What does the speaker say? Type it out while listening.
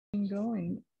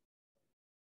Going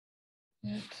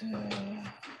at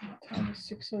time is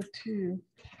 6:02.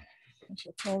 I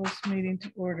shall call this meeting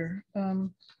to order.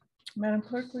 Madam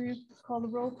Clerk, will you call the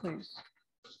roll, please?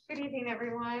 Good evening,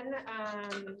 everyone. I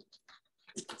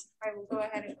will go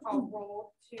ahead and call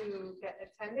roll to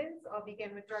get attendance. I'll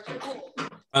begin with Director Gould.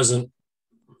 Present.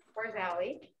 Where's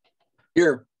Allie?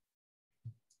 Here.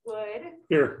 Wood.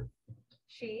 Here.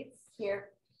 Sheets.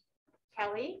 Here.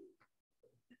 Kelly.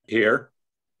 Here.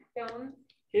 Jones.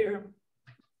 Here.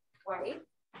 White.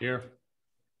 Here.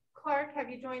 Clark, have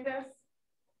you joined us?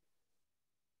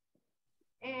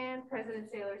 And President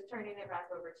Saylor's turning it back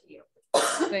over to you.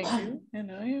 Thank you,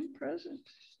 and I am present.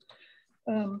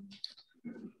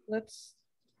 Let's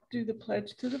do the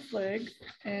pledge to the flag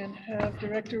and have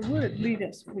Director Wood lead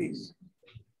us, please.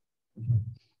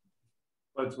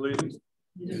 Pledge allegiance to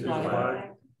the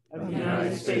flag of the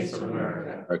United States of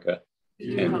America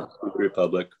and the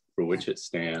republic for which it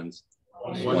stands,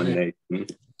 one nation,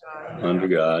 under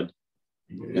God,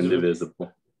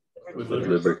 indivisible, with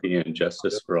liberty and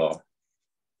justice for all.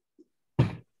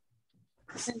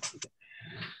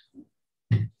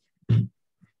 The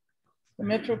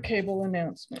Metro Cable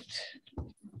announcement.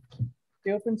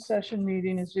 The open session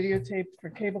meeting is videotaped for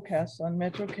cablecasts on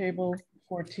Metro Cable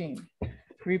 14,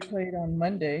 replayed on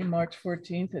Monday, March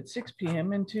 14th at 6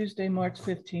 p.m. and Tuesday, March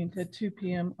 15th at 2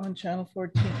 p.m. on Channel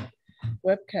 14.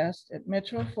 Webcast at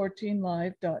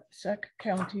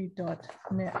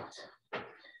metro14live.saccounty.net.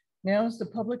 Now is the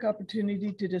public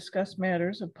opportunity to discuss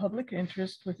matters of public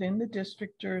interest within the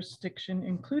district jurisdiction,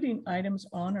 including items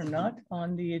on or not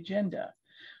on the agenda.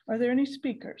 Are there any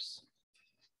speakers?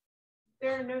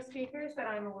 There are no speakers that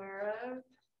I'm aware of.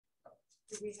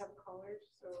 Do we have callers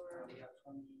or?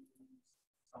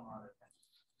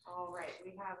 All right,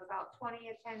 we have about 20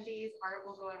 attendees. Art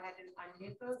will go ahead and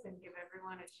unmute those and give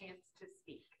everyone a chance to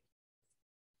speak,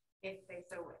 if they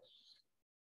so wish.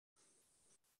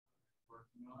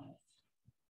 Working on it.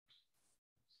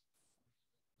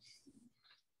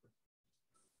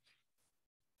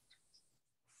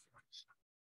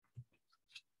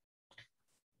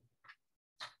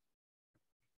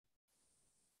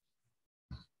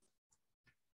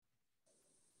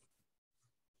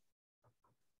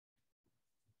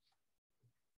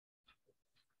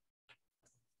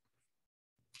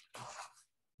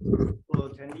 Hello,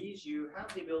 attendees. You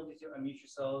have the ability to unmute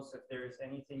yourselves if there is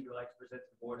anything you'd like to present to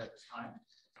the board at this time.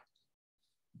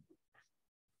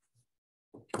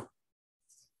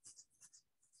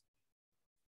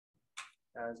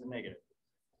 That is a negative.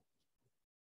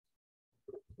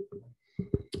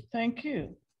 Thank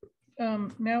you.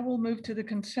 Now we'll move to the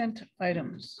consent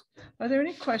items. Are there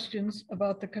any questions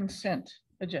about the consent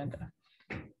agenda?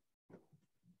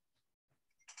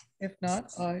 If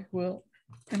not, I will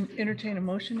entertain a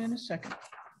motion in a second.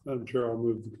 Madam Chair, I'll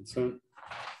move the consent.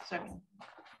 Second.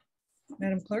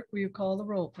 Madam Clerk, will you call the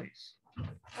roll, please?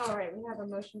 All right, we have a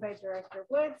motion by Director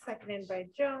Wood, seconded by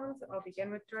Jones. I'll begin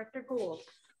with Director Gould.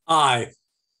 Aye.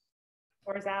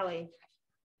 Where's Allie?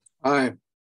 Aye.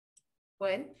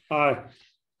 Wood. Aye.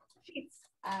 Sheets.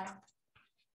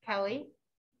 Kelly.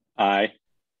 Aye.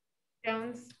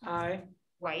 Jones. Aye.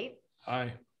 White.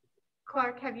 Aye.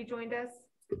 Clark, have you joined us?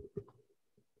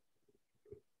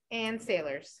 And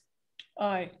Sailors.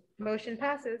 Aye. Motion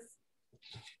passes.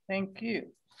 Thank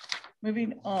you.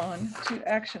 Moving on to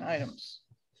action items.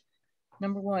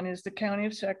 Number 1 is the County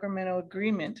of Sacramento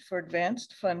agreement for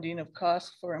advanced funding of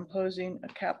costs for imposing a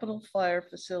capital fire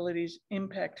facilities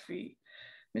impact fee.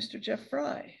 Mr. Jeff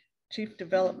Fry, Chief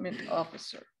Development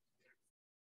Officer.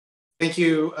 Thank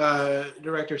you,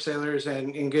 Director Saylors,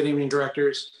 and good evening,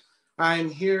 directors. I'm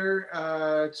here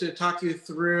to talk you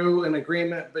through an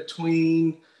agreement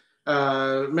between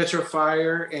Metro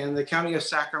Fire and the County of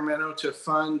Sacramento to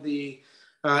fund the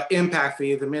impact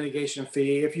fee, the mitigation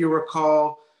fee. If you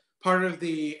recall, part of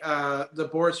the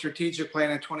board strategic plan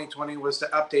in 2020 was to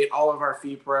update all of our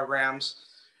fee programs.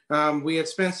 We had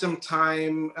spent some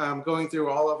time going through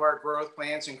all of our growth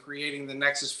plans and creating the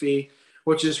Nexus fee,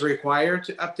 which is required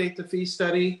to update the fee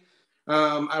study.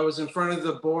 I was in front of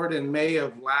the board in May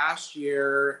of last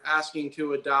year asking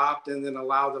to adopt and then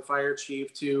allow the fire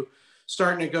chief to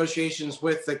start negotiations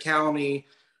with the county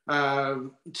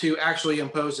to actually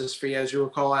impose this fee. As you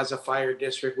recall, as a fire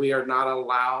district, we are not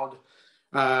allowed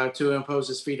to impose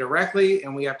this fee directly,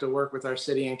 and we have to work with our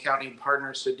city and county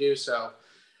partners to do so.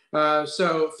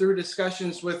 So through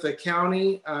discussions with the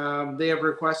county, they have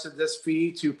requested this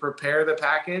fee to prepare the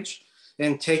package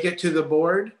and take it to the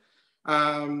board.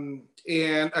 And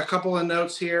a couple of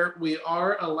notes here, we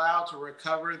are allowed to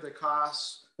recover the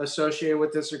costs associated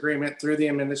with this agreement through the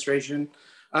administration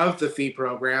of the fee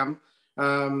program.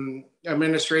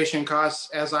 administration costs,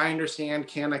 as I understand,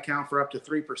 can account for up to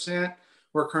 3%.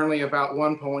 We're currently about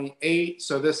 1.8,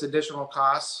 so this additional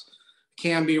costs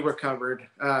can be recovered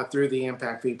through the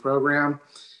impact fee program.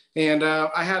 And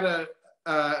I had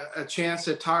a chance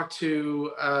to talk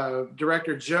to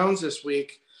Director Jones this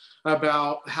week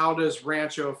about how does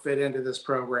Rancho fit into this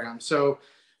program. So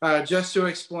just to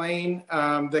explain,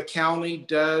 the county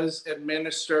does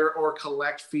administer or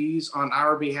collect fees on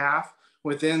our behalf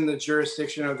within the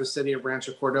jurisdiction of the city of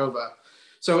Rancho Cordova.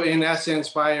 So in essence,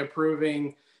 by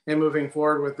approving and moving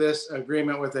forward with this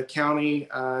agreement with the county,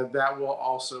 that will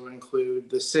also include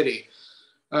the city.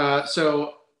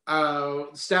 Staff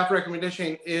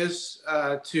recommendation is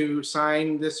to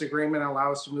sign this agreement and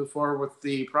allow us to move forward with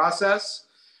the process.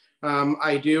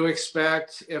 I do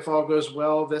expect, if all goes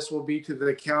well, this will be to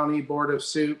the County Board of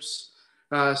Soups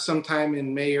sometime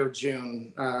in May or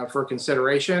June for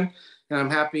consideration. And I'm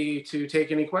happy to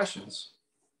take any questions.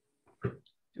 Do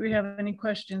we have any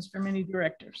questions from any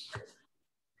directors?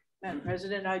 Madam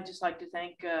President, I'd just like to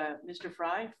thank Mr.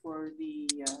 Fry for the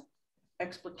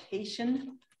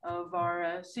explication of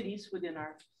our cities within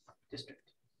our district.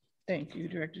 Thank you,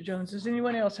 Director Jones. Does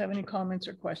anyone else have any comments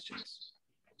or questions?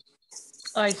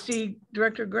 I see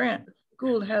Director Grant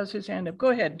Gould has his hand up. Go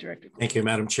ahead, Director Gould. Thank you,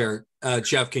 Madam Chair.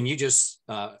 Jeff, can you just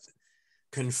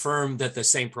confirm that the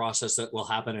same process that will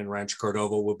happen in Rancho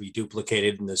Cordova will be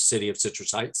duplicated in the city of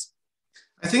Citrus Heights?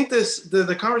 I think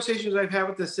the conversations I've had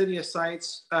with the city of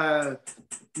Sites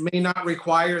may not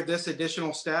require this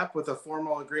additional step with a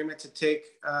formal agreement to take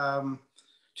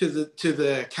to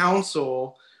the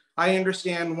council. I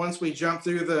understand once we jump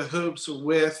through the hoops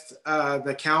with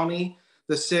the county,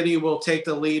 the city will take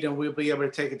the lead and we'll be able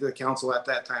to take it to the council at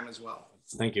that time as well.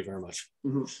 Thank you very much.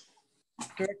 Mm-hmm.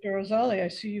 Director Rosali, I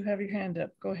see you have your hand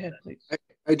up. Go ahead, please.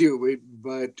 I do,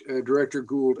 but Director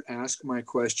Gould asked my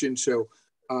question. So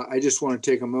I just want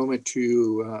to take a moment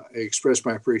to express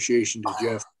my appreciation to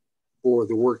Jeff for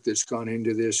the work that's gone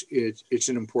into this. It's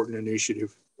an important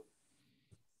initiative.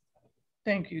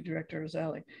 Thank you, Director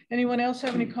Rosali. Anyone else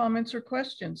have any comments or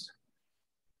questions?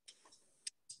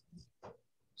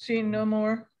 Seeing no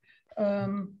more,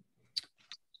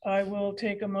 I will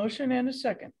take a motion and a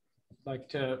second. I'd like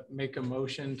to make a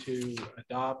motion to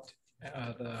adopt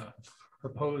the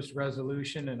proposed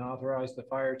resolution and authorize the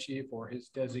fire chief or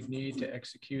his designee to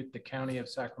execute the County of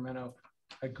Sacramento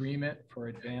agreement for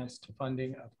advanced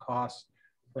funding of costs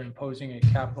for imposing a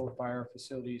capital fire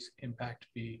facilities impact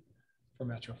fee for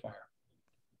Metro Fire.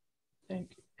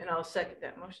 Thank you. And I'll second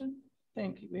that motion.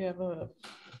 Thank you. We have a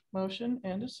motion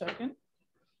and a second.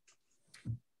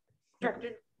 Director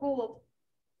Gould,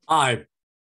 Aye.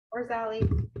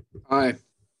 Orzali, Aye.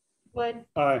 Wood,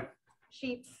 Aye.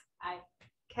 Sheets, aye.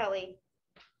 Kelly,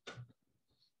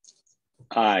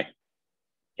 Aye.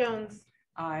 Jones,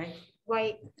 Aye.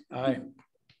 White, Aye.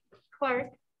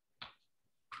 Clark.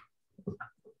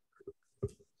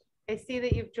 I see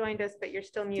that you've joined us, but you're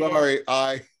still muted. Sorry,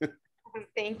 aye.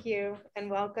 Thank you and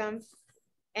welcome.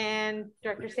 And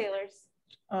Director Sailors.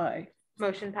 Aye.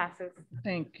 Motion passes.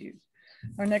 Thank you.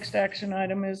 Our next action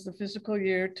item is the fiscal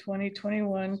year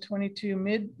 2021-22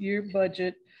 mid-year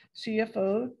budget.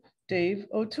 CFO Dave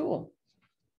O'Toole.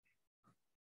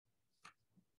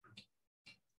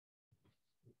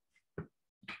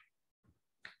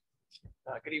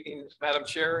 Good evening, Madam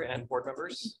Chair and board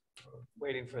members.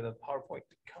 Waiting for the PowerPoint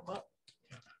to come up.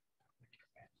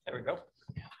 There we go.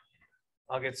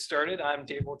 I'll get started. I'm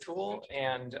Dave O'Toole,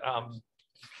 and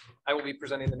I will be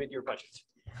presenting the mid-year budget.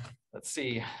 Let's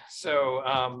see. So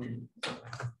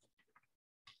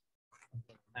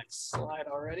next slide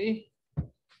already.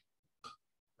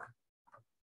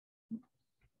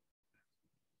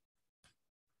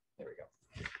 There we go.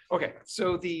 Okay,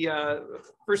 so the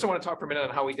first I want to talk for a minute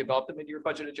on how we developed the mid-year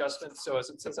budget adjustments. So as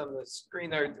it says on the screen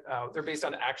there, they're based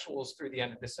on actuals through the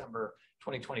end of December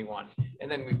 2021,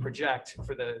 and then we project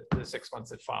for the 6 months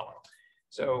that follow.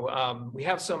 So we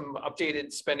have some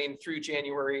updated spending through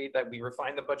January that we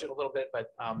refined the budget a little bit,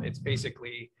 but it's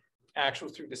basically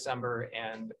actuals through December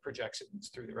and projections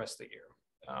through the rest of the year.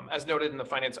 As noted in the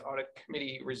Finance Audit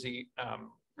Committee received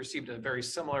a very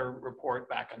similar report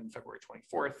back on February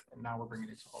 24th, and now we're bringing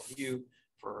it to all of you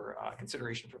for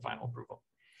consideration for final approval.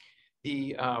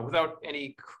 Without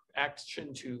any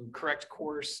action to correct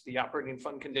course, the operating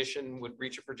fund condition would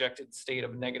reach a projected state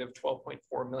of negative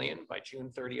 12.4 million by June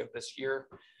 30 of this year.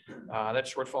 That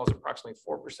shortfall is approximately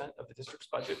 4% of the district's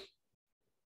budget.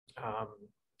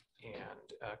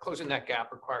 Closing that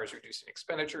gap requires reducing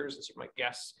expenditures, as you might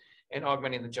guess, and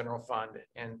augmenting the general fund.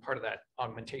 And part of that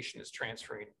augmentation is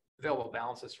transferring available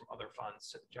balances from other funds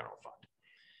to the general fund.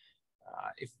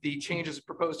 If the changes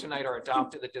proposed tonight are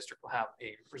adopted, the district will have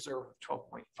a reserve of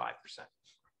 12.5%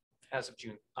 as of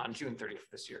on June 30th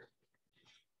this year.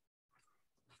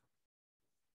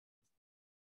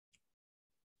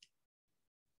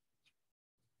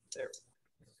 There.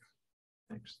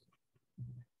 Next.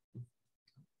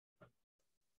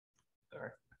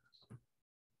 There.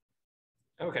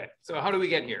 Okay, so how do we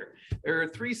get here? There are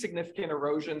three significant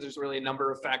erosions. There's really a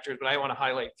number of factors, but I want to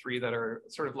highlight three that are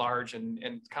sort of large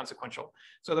and consequential.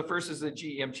 So the first is the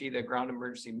GEMT, the ground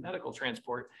emergency medical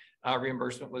transport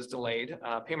reimbursement was delayed.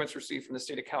 Payments received from the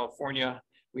state of California,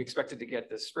 we expected to get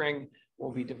this spring,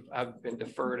 will be have been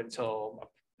deferred until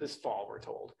this fall, we're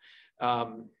told.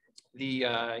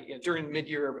 During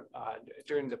mid-year,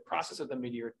 during the process of the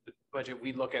mid-year budget,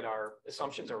 we look at our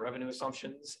assumptions, our revenue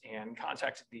assumptions, and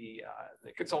contacted the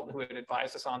consultant who had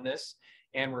advised us on this,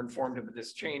 and were informed of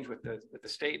this change with the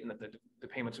state, and that the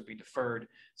payments would be deferred.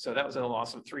 So that was a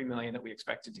loss of $3 million that we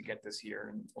expected to get this year,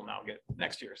 and we'll now get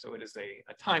next year. So it is a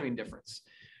timing difference,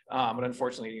 but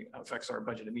unfortunately affects our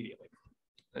budget immediately.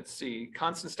 Let's see,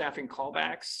 constant staffing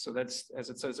callbacks. So that's, as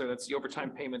it says there, that's the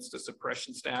overtime payments to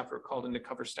suppression staff or called in to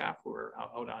cover staff who are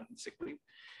out on sick leave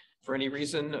for any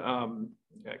reason.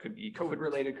 It could be COVID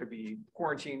related, could be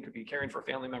quarantine, could be caring for a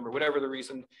family member, whatever the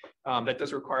reason. That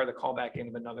does require the callback in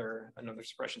of another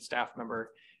suppression staff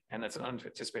member, and that's an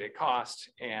unanticipated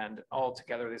cost. And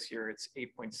altogether this year, it's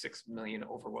 8.6 million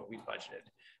over what we budgeted,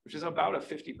 which is about a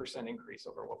 50% increase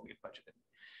over what we had budgeted.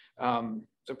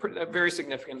 So very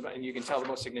significant, and you can tell the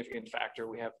most significant factor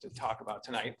we have to talk about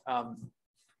tonight. And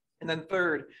then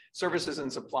third, services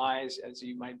and supplies. As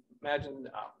you might imagine,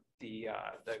 the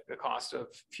cost of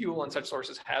fuel and such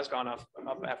sources has gone up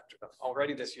after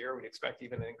already this year. We expect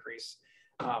even an increase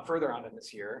further on in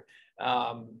this year.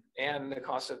 And the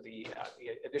cost of the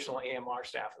additional AMR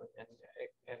staff and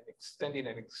extending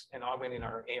and augmenting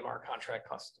our AMR contract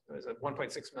cost is at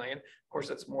 1.6 million. Of course,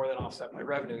 that's more than offset by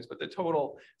revenues, but the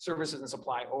total services and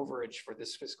supply overage for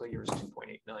this fiscal year is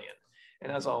 2.8 million.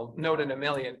 And as I'll note in a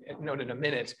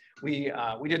minute, we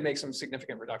did make some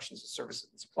significant reductions in services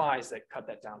and supplies that cut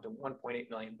that down to 1.8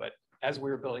 million. But as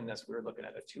we were building this, we were looking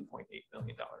at a $2.8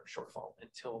 million shortfall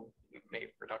until we made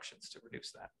reductions to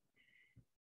reduce that.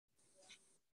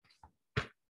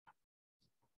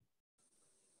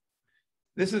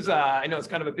 This is, I know it's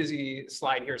kind of a busy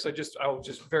slide here, so I'll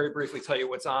just very briefly tell you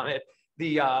what's on it.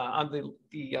 On the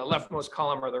leftmost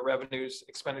column are the revenues,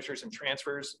 expenditures, and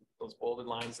transfers, those bolded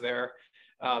lines there.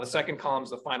 The second column is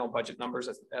the final budget numbers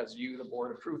as you, the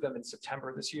board, approved them in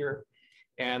September this year.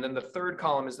 And then the third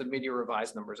column is the mid-year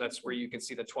revised numbers. That's where you can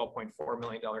see the $12.4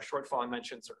 million shortfall I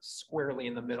mentioned, sort of squarely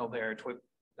in the middle there,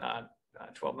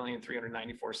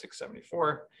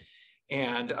 $12,394,674.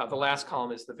 And the last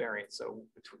column is the variance, so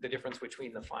the difference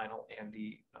between the final and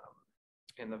the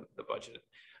budget.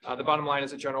 The bottom line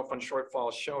is the general fund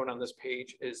shortfall shown on this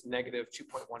page is negative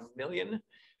 2.1 million,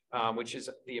 which is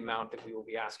the amount that we will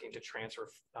be asking to transfer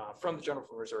from the general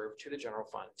fund reserve to the general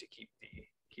fund to keep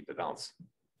the balance.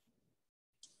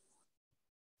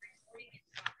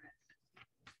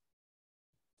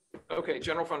 Okay,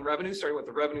 general fund revenue, starting with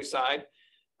the revenue side.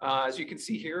 As you can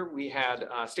see here, we had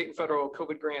state and federal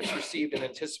COVID grants received and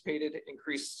anticipated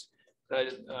increase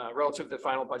relative to the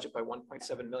final budget by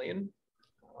 1.7 million.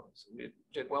 So we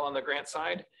did well on the grant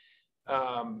side.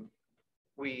 On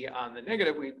the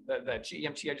negative, that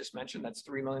GEMT I just mentioned, that's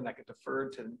 3 million that get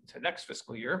deferred to next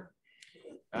fiscal year.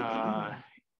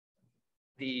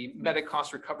 The medic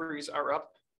cost recoveries are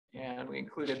up, and we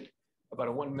included about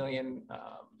a 1 million,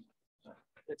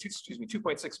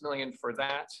 2.6 million for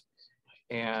that.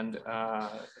 And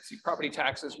let's see, property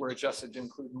taxes were adjusted to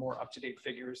include more up-to-date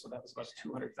figures. So that was about a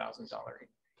 $200,000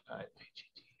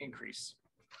 increase.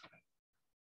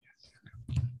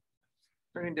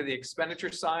 Turning to the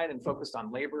expenditure side and focused on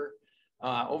labor.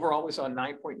 Overall, we saw a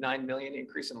 9.9 million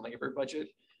increase in labor budget,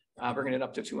 bringing it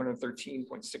up to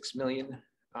 213.6 million.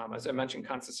 As I mentioned,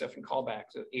 constant staffing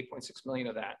callbacks, 8.6 million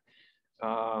of that.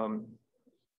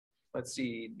 Let's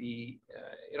see,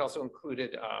 it also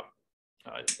included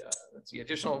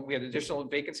we had additional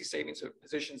vacancy savings of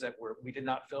positions that we did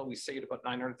not fill. We saved about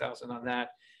 900,000 on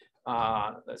that.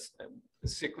 The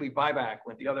sick leave buyback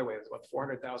went the other way. It was about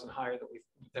 400,000 higher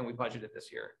than we budgeted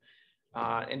this year.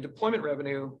 And deployment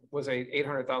revenue was a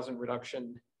 800,000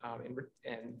 reduction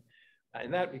in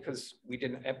that because we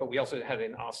didn't, but we also had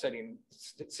an offsetting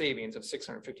savings of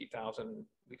 650,000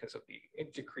 because of the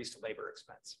decreased labor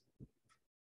expense.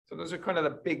 So those are kind of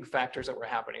the big factors that were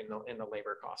happening in the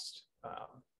labor cost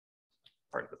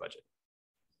part of the budget.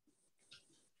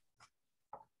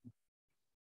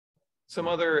 Some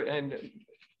other, and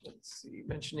let's see,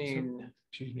 mentioning.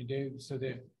 Excuse me, Dave. So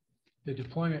the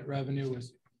deployment revenue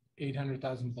was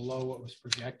 800,000 below what was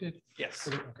projected? Yes,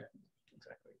 Okay.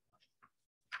 exactly.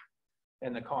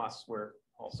 And the costs were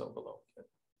also below.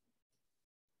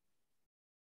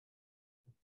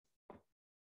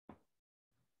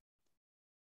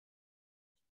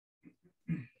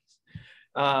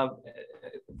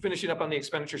 Finishing up on the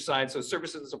expenditure side, so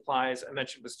services and supplies I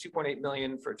mentioned was 2.8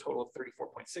 million for a total of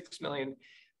 34.6 million.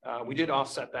 We did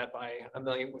offset that by $1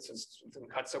 million with some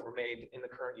cuts that were made in the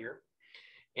current year.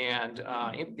 And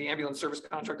the ambulance service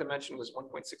contract I mentioned was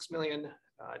 1.6 million.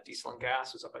 Diesel and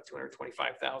gas was up by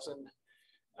 225,000.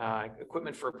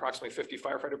 Equipment for approximately 50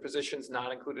 firefighter positions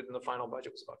not included in the final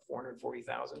budget was about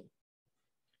 440,000.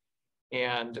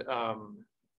 And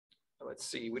let's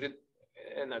see, we did.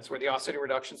 And that's where the offsetting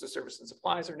reductions of service and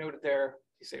supplies are noted there.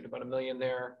 You saved about $1 million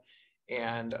there.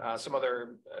 And some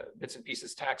other bits and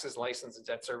pieces, taxes, license, and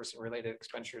debt service and related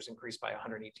expenditures increased by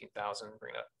 118,000,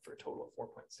 bringing up for a total of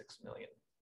 4.6 million.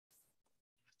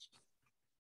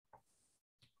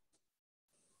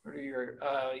 What are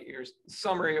your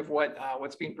summary of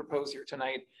what's being proposed here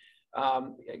tonight?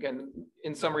 Again,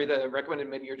 in summary, the recommended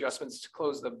mid-year adjustments to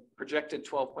close the projected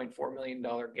 $12.4 million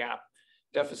gap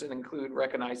deficit include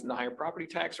recognizing the higher property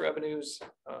tax revenues,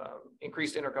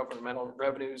 increased intergovernmental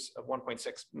revenues of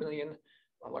 1.6 million,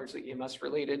 largely EMS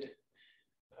related,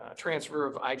 transfer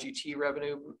of IGT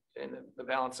revenue and the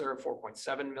balance there of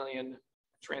 4.7 million,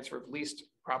 transfer of leased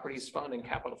properties fund and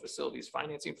capital facilities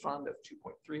financing fund of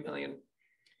 2.3 million,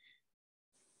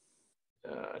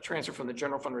 transfer from the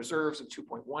general fund reserves of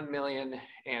 2.1 million,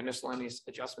 and miscellaneous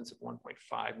adjustments of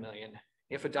 1.5 million.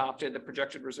 If adopted, the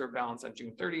projected reserve balance on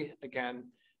June 30, again,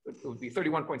 would be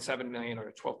 31.7 million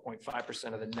or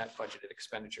 12.5% of the net budgeted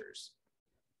expenditures.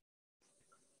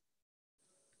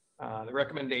 The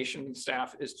recommendation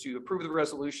staff is to approve the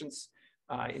resolutions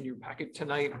in your packet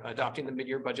tonight, adopting the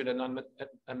mid-year budget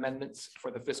amendments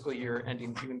for the fiscal year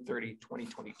ending June 30,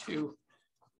 2022.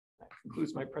 That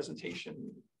concludes my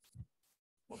presentation.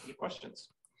 Any questions?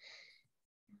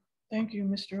 Thank you,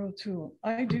 Mr. O'Toole.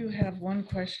 I do have one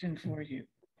question for you.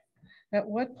 At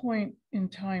what point in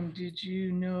time did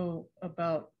you know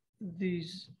about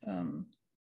these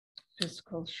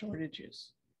fiscal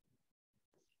shortages?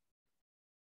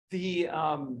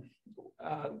 I'll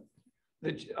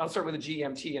start with the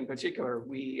GMT in particular.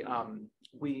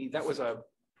 That was a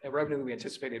revenue we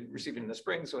anticipated receiving in the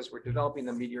spring. So as we're developing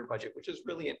the mid-year budget, which is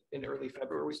really in early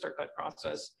February, we start that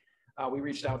process. We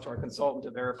reached out to our consultant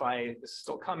to verify this is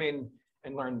still coming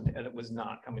and learned that it was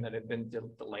not coming, that it had been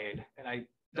delayed. And I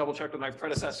double checked with my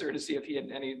predecessor to see if he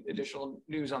had any additional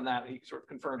news on that. He sort of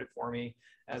confirmed it for me,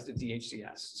 as did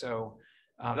DHCS. So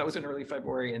that was in early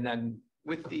February. And then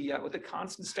with the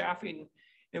constant staffing,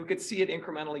 we could see it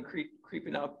incrementally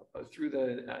creeping up through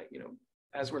the,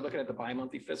 as we're looking at the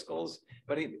bi-monthly fiscals.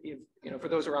 But for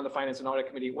those who are on the Finance and Audit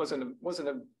Committee, it wasn't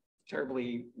a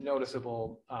terribly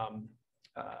noticeable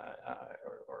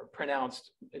or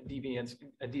pronounced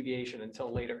deviation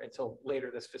until later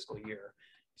this fiscal year.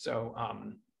 So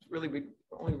really, we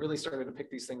only really started to pick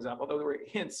these things up, although there were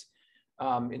hints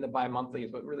in the bi-monthly,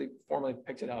 but really formally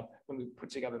picked it up when we put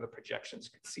together the projections,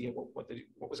 could see what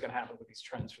was going to happen with these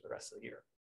trends for the rest of the year.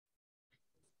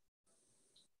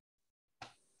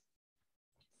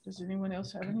 Does anyone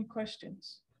else have any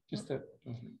questions? Just that.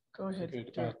 Go ahead.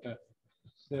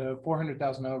 The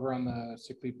 400,000 over on the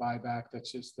sick leave buyback,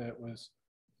 that's just that was,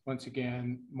 once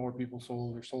again, more people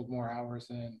sold more hours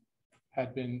than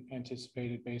had been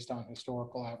anticipated based on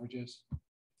historical averages.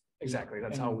 Exactly.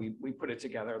 That's how we put it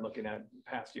together, looking at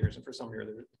past years. And for some years,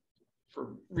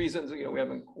 for reasons, we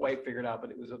haven't quite figured out, but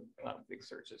it was a big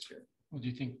surge this year. Well, do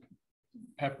you think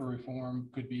PEPR reform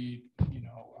could be,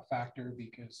 a factor,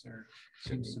 because there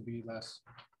seems to be less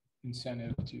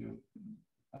incentive to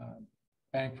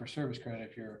bank for service credit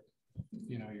if your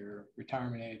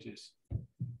retirement age is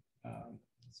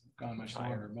gone much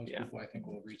longer. Most people, I think,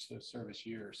 will reach those service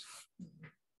years.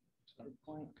 Good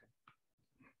point.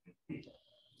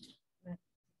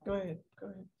 Go ahead.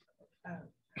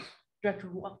 Director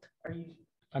Walt, are you?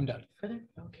 I'm done. Further?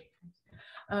 Okay.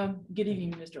 Good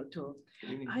evening, Mr. O'Toole.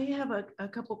 I have a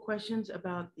couple questions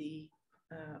about the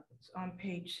on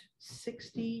page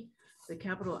 60, the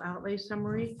capital outlay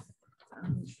summary.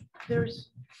 And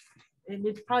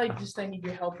it's probably just I need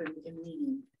your help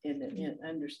in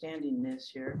understanding this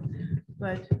here,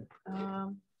 but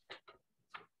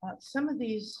some of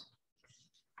these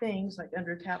things, like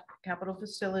under capital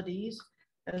facilities,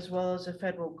 as well as the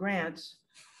federal grants,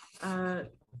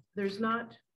 there's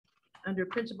not under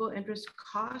principal interest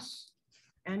costs,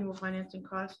 annual financing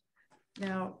costs.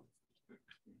 Now,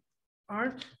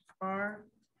 there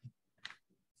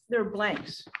are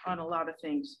blanks on a lot of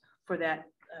things. for that,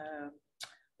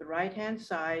 the right-hand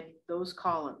side, those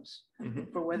columns,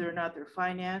 for whether or not they're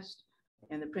financed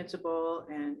and the principal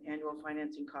and annual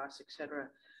financing costs, et cetera.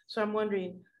 So I'm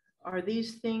wondering, are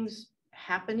these things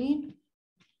happening?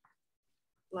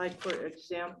 Like, for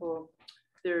example,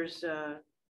 there's,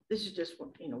 this is just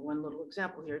one, one little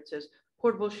example here. It says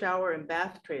portable shower and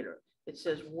bath trailer. It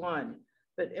says 1,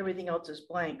 but everything else is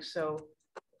blank. So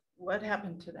what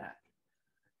happened to that?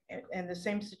 And the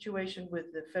same situation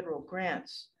with the federal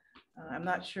grants. I'm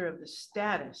not sure of the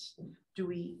status. Do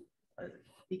we,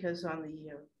 because on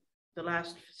the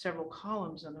last several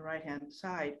columns on the right-hand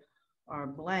side are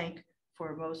blank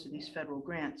for most of these federal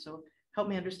grants. So help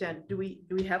me understand, do we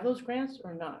have those grants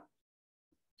or not?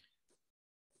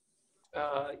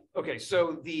 Okay,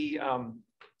 so the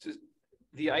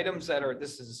items that are,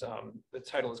 this is, the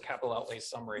title is Capital Outlay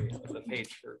Summary of the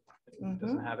page for, it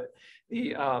doesn't have it.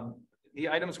 The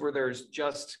items where there's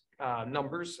just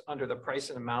numbers under the price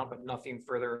and amount, but nothing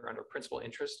further under principal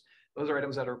interest. Those are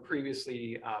items that are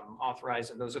previously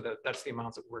authorized, and that's the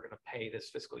amounts that we're going to pay this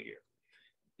fiscal year.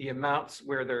 The amounts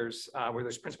where there's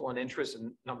principal and interest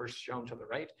and numbers shown to the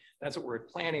right, that's what we're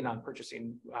planning on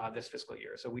purchasing this fiscal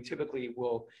year. So we typically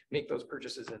will make those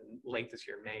purchases in late this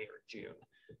year, May or June.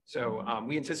 So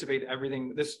we anticipate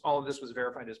everything, all of this was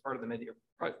verified as part of the mid-year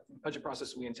budget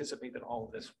process. We anticipate that all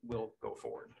of this will go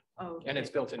forward. Okay. And it's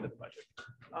built into the budget.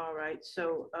 All right.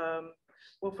 So,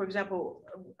 well, for example,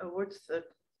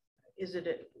 is it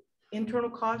an internal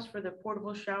cost for the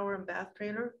portable shower and bath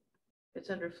trailer? It's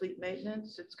under fleet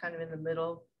maintenance. It's kind of in the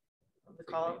middle of the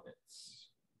column.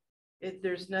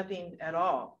 There's nothing at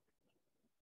all,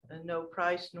 no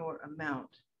price nor amount.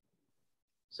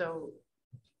 So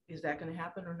is that going to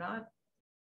happen or not?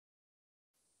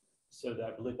 So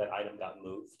I believe that item got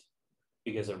moved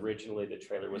because originally the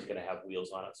trailer was going to have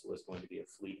wheels on it, so it was going to be a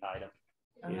fleet item.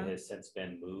 It has since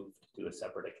been moved to a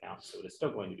separate account, so it is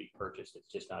still going to be purchased.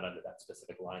 It's just not under that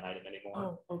specific line item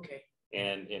anymore. Oh, okay.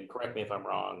 And correct me if I'm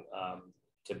wrong,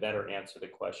 to better answer the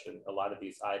question, a lot of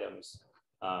these items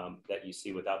that you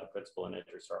see without the principal and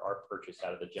interest are purchased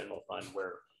out of the general fund,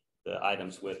 where the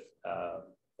items with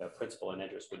principal and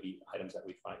interest would be items that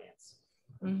we finance.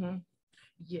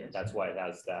 Yes. That's why it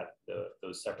has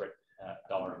those separate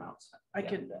dollar amounts. I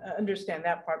can understand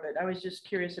that part, but I was just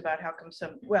curious about how come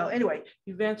some, well, anyway,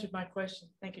 you've answered my question.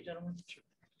 Thank you, gentlemen.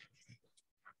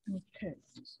 Okay.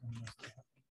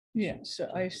 Yeah, so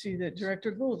I see that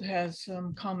Director Gould has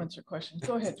some comments or questions.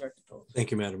 Go ahead, Director Gould. Thank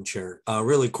you, Madam Chair.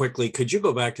 Really quickly, could you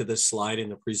go back to this slide in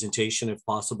the presentation if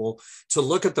possible to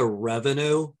look at the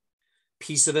revenue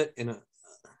piece of it?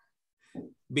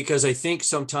 Because I think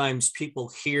sometimes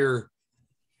people hear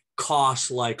costs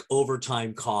like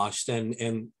overtime cost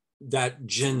and that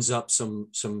gins up some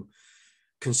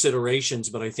considerations.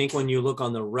 But I think when you look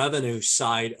on the revenue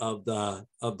side of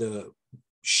the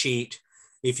sheet,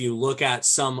 if you look at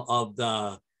some of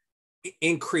the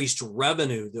increased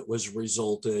revenue that was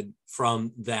resulted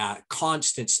from that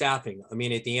constant staffing. I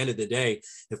mean, at the end of the day,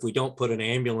 if we don't put an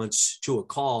ambulance to a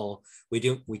call, we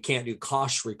can't do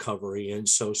cost recovery. And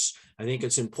so I think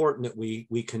it's important that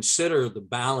we consider the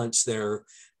balance there.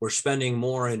 We're spending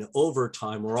more in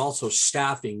overtime. We're also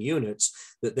staffing units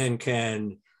that then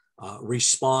can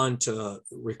respond to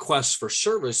requests for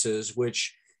services,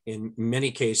 which in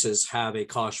many cases have a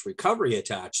cost recovery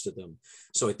attached to them.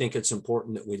 So I think it's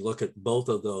important that we look at both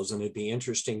of those, and it'd be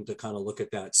interesting to kind of look at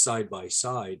that side by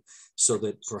side so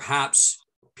that perhaps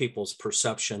people's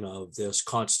perception of this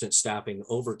constant staffing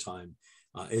overtime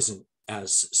isn't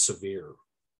as severe.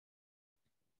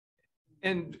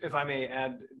 And if I may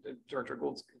add Director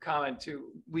Gould's comment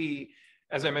too,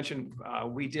 as I mentioned,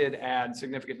 we did add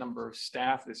significant number of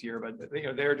staff this year, but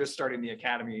they're just starting the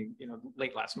academy,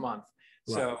 late last month.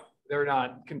 So Right. They're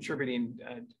not contributing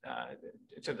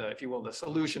to the, if you will, the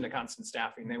solution to constant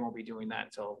staffing. They won't be doing that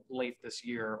until late this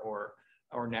year or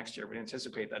next year. We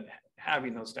anticipate that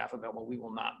having those staff available, we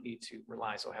will not need to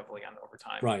rely so heavily on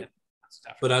overtime. Right.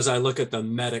 But as I look at the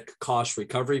medic cost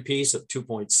recovery piece of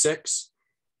 2.6,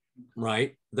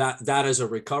 right, that is a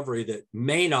recovery that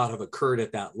may not have occurred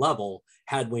at that level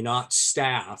had we not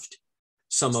staffed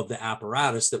some of the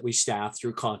apparatus that we staff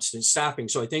through constant staffing.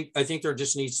 So I think there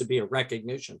just needs to be a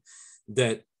recognition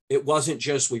that it wasn't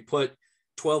just we put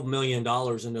 $12 million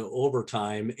into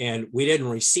overtime and we didn't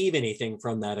receive anything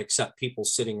from that except people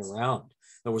sitting around.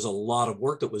 There was a lot of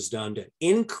work that was done to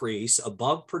increase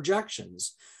above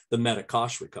projections the medic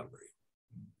cost recovery.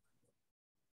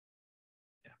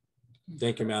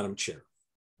 Thank you, Madam Chair.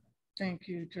 Thank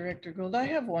you, Director Gould. I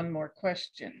have one more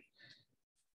question.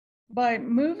 By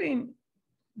moving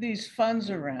these funds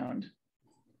around,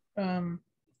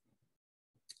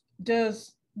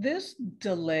 does this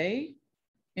delay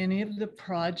any of the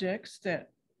projects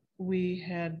that we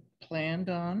had planned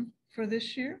on for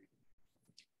this year?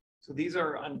 So these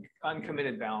are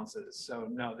uncommitted balances. So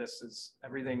no, this is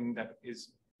everything that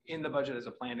is in the budget as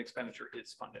a planned expenditure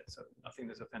is funded. So nothing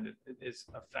is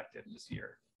affected this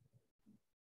year.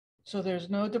 So there's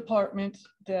no department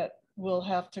that will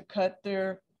have to cut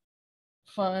their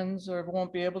funds or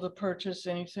won't be able to purchase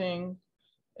anything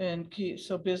and keep,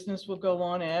 so business will go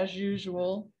on as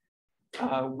usual.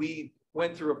 We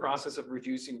went through a process of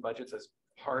reducing budgets as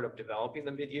part of developing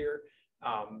the mid-year,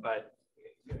 but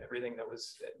everything that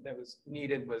was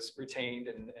needed was retained,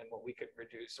 and what we could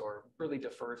reduce or really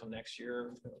defer till next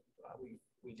year,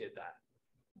 we did that.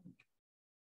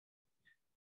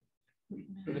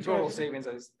 The total savings,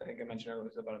 as I think I mentioned earlier,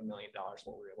 was about $1 million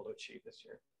what we were able to achieve this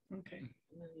year. Okay.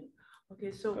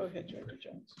 Okay, so go ahead, Director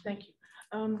Jones. Thank you.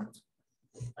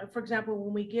 For example,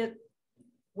 when we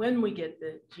get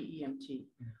the GEMT,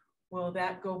 will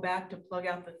that go back to plug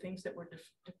out the things that were to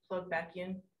plug back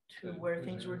in to where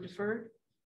things were deferred?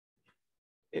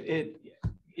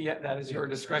 Yeah, that is your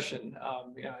discretion.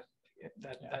 Yeah,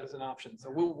 that is an option.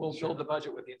 So we'll build the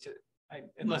budget with the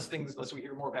unless we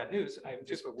hear more bad news.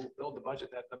 We'll build the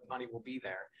budget that the money will be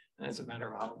there, and it's a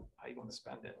matter of how you want to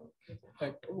spend it.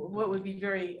 What would be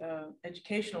very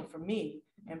educational for me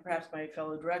and perhaps my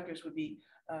fellow directors would be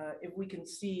if we can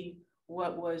see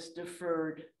what was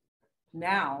deferred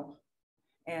now,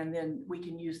 and then we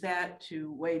can use that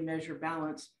to weigh, measure,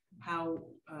 balance how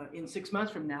in 6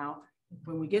 months from now,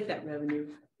 when we get that revenue,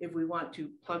 if we want to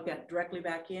plug that directly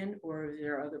back in, or if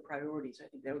there are other priorities. I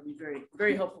think that would be very,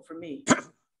 very helpful for me.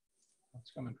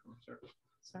 It's coming from reserves.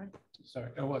 Sorry.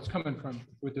 Oh, well, it's coming from,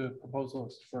 with the proposal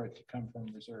is for it to come from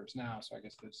reserves now. So I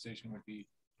guess the decision would be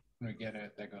when we get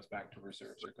it, that goes back to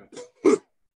reserves or goes.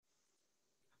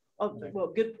 Oh,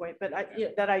 well, good point. But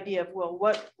that idea of, well,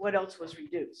 what else was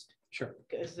reduced? Sure.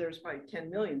 Because there's probably 10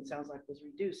 million sounds like was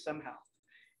reduced somehow.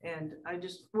 And I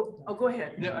just, oh, go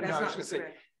ahead. No, I was going to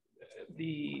say,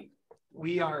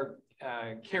 we are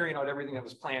carrying out everything that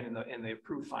was planned in the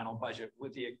approved final budget,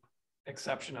 with the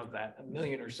exception of that $1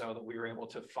 million or so that we were able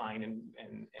to find in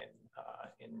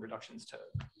reductions to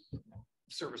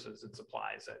services and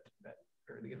supplies that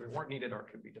either weren't needed or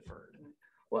could be deferred.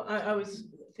 Well, I was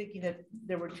thinking that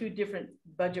there were two different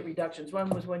budget reductions. One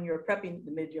was when you were prepping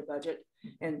the mid-year budget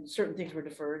and certain things were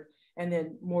deferred. And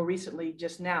then more recently,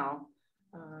 just now,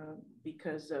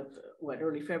 because of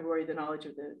early February, the knowledge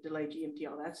of the delayed GMT,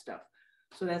 all that stuff.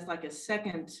 So that's like a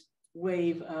second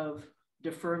wave of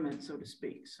deferment, so to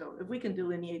speak. So if we can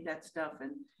delineate that stuff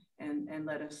and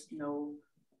let us know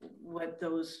what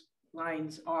those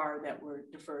lines are that were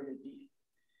deferred, it'd be.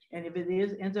 And if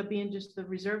it ends up being just the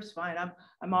reserves, fine.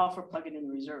 I'm all for plugging in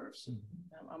the reserves.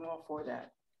 I'm all for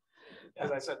that. As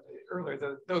I said earlier,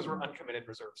 those were uncommitted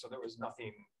reserves, so there was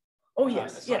nothing. Oh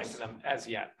yes, assigned to them as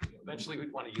yet. Eventually,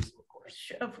 we'd want to use them, of course.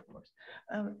 Sure, of course.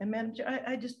 And Madam Chair,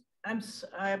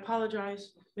 I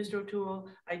apologize, Mr. O'Toole.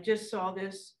 I just saw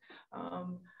this.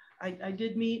 I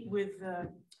did meet with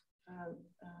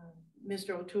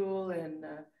Mr. O'Toole and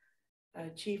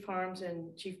Chief Harms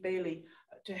and Chief Bailey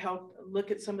to help look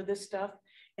at some of this stuff.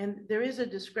 And there is a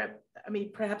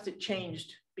perhaps it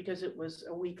changed because it was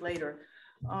a week later.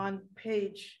 On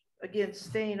page, again,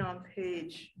 staying on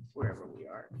page, wherever we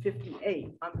are,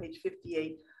 58, on page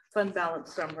 58, fund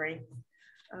balance summary.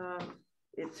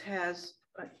 It has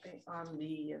on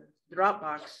the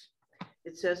Dropbox,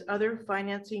 it says other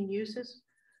financing uses.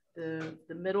 The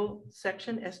middle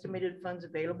section, estimated funds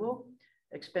available,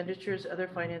 expenditures, other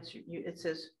finance, it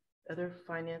says other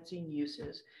financing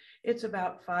uses. It's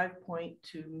about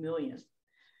 5.2 million.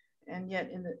 And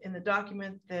yet in the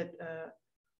document that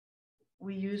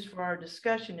we used for our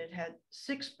discussion, it had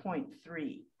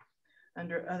 6.3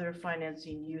 under other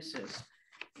financing uses.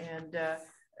 And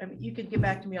you can get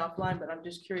back to me offline, but I'm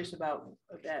just curious about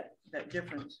that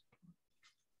difference.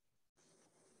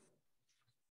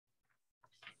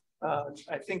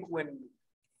 I think when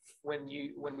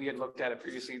we had looked at it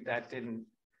previously, that didn't.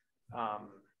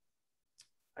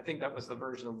 I think that was the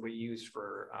version that we used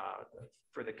for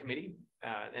the committee,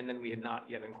 and then we had not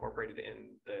yet incorporated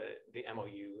in the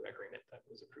MOU agreement that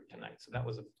was approved tonight. So that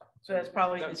was so that's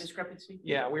probably the discrepancy.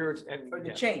 Yeah, we were or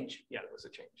the change. Yeah, there was a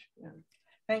change. Yeah.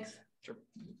 Thanks. Sure.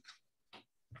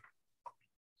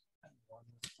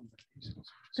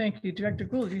 Thank you, Director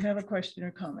Gould. Do you have a question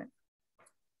or comment?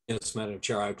 Yes, Madam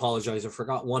Chair, I apologize. I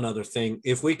forgot one other thing.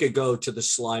 If we could go to the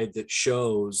slide that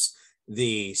shows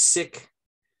the sick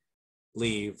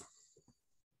leave.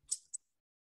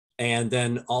 And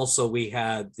then also we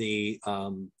had the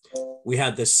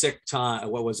sick time,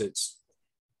 what was it?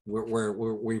 where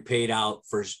we paid out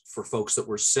for folks that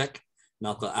were sick,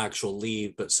 not the actual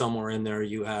leave, but somewhere in there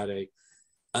you had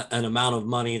an amount of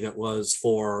money that was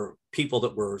for people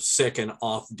that were sick and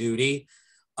off duty.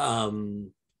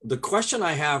 The question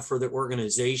I have for the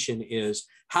organization is,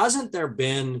 hasn't there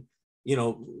been,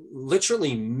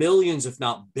 literally millions, if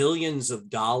not billions of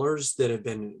dollars that have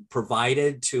been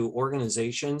provided to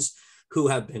organizations who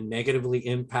have been negatively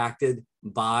impacted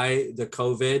by the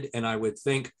COVID? And I would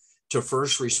think to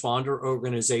first responder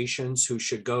organizations who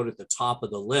should go to the top of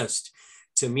the list.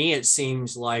 To me, it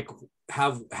seems like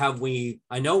have we,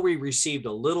 I know we received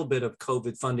a little bit of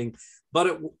COVID funding,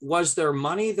 but was there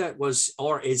money that was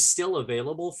or is still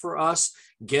available for us,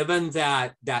 given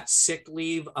that sick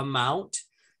leave amount?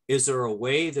 Is there a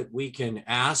way that we can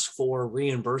ask for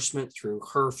reimbursement through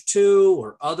HERF2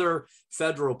 or other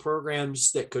federal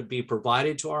programs that could be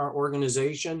provided to our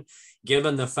organization,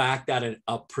 given the fact that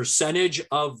a percentage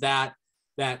of that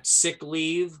sick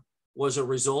leave was a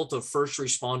result of first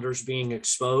responders being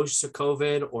exposed to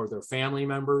COVID or their family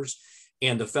members,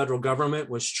 and the federal government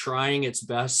was trying its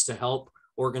best to help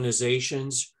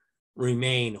organizations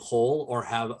remain whole or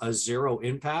have a zero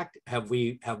impact? Have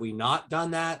we not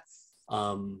done that?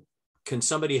 Can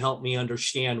somebody help me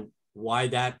understand why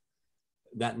that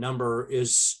number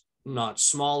is not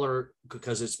smaller,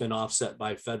 because it's been offset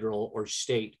by federal or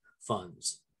state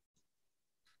funds?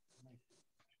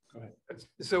 Go ahead.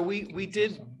 So we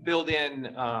did build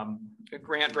in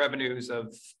grant revenues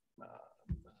of,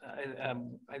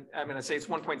 I'm going to say it's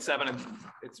 1.7, and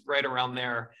it's right around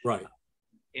there. Right.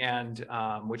 And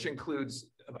which includes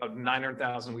about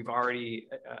 900,000 we've already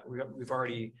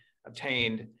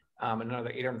obtained, another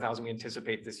 800,000 we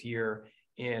anticipate this year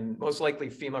in most likely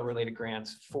FEMA related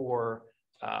grants for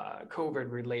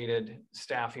COVID related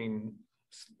staffing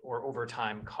or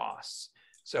overtime costs.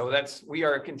 So we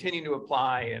are continuing to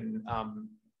apply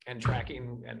and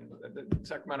tracking, and the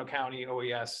Sacramento County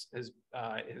OES has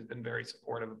been very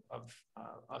supportive of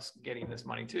us getting this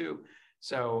money too.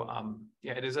 So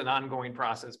yeah, it is an ongoing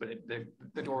process, but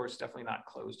the door is definitely not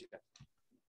closed yet.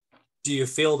 Do you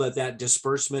feel that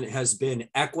disbursement has been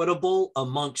equitable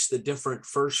amongst the different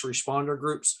first responder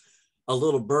groups? A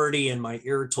little birdie in my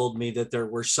ear told me that there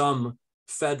were some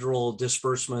federal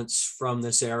disbursements from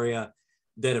this area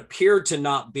that appeared to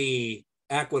not be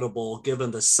equitable given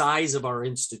the size of our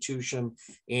institution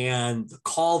and the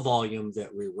call volume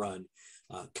that we run.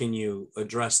 Can you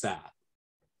address that?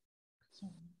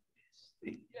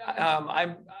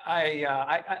 I'm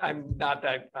not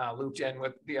that looped in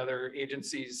with the other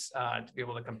agencies to be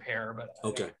able to compare, but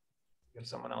okay, if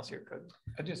someone else here could.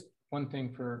 Just one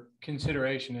thing for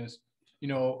consideration is, a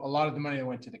lot of the money that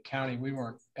went to the county, we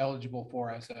weren't eligible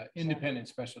for as an independent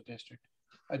special district.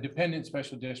 A dependent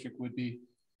special district would be,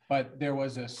 but there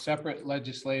was a separate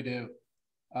legislative,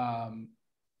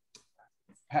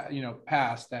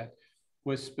 passed that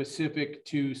was specific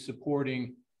to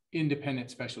supporting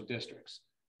independent special districts.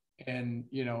 And,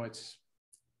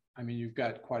 you've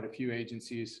got quite a few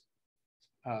agencies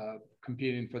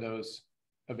competing for those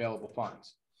available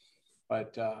funds.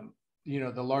 But,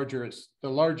 the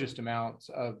largest amounts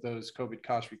of those COVID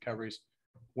cost recoveries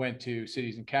went to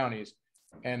cities and counties.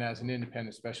 And as an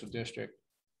independent special district,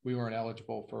 we weren't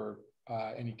eligible for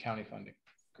any county funding.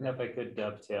 And if I could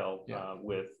dovetail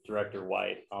with Director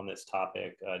White on this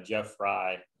topic, Jeff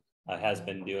Fry has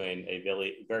been doing a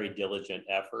very diligent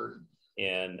effort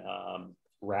in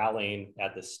rallying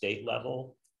at the state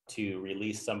level to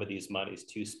release some of these monies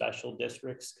to special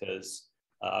districts, because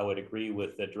I would agree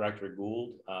with Director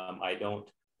Gould. I don't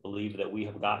believe that we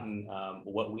have gotten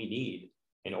what we need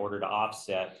in order to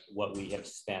offset what we have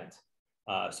spent.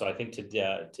 So I think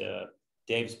to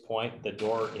Dave's point, the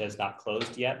door has not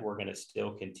closed yet. We're going to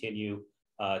still continue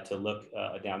to look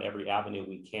down every avenue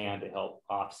we can to help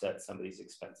offset some of these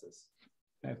expenses.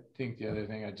 I think the other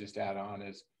thing I'd just add on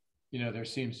is, there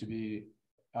seems to be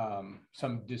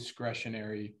some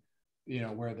discretionary,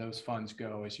 where those funds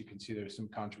go. As you can see, there's some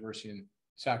controversy in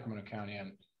Sacramento County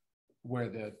on where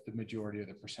the majority of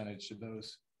the percentage of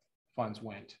those funds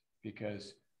went,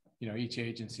 because, each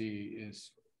agency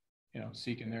is,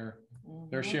 seeking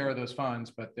their share of those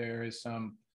funds, but there is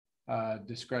some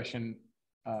discretion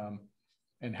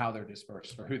in how they're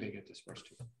dispersed or who they get dispersed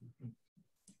to.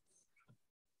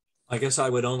 I guess I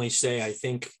would only say, I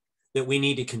think that we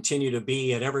need to continue to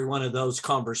be at every one of those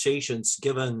conversations,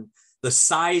 given the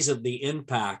size of the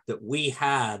impact that we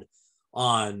had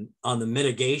on the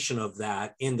mitigation of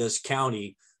that in this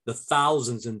county, the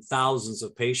thousands and thousands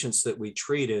of patients that we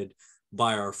treated.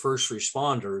 by our first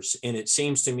responders. And it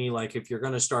seems to me like if you're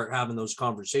going to start having those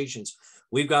conversations,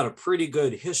 we've got a pretty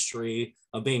good history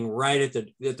of being right at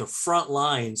the front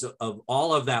lines of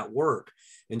all of that work.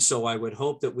 And so I would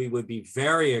hope that we would be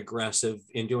very aggressive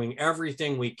in doing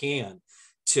everything we can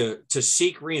to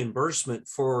seek reimbursement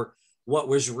for what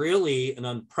was really an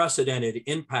unprecedented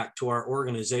impact to our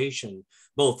organization,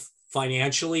 both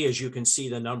financially, as you can see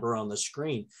the number on the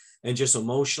screen, and just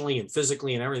emotionally and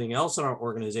physically and everything else in our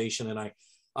organization. And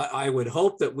I would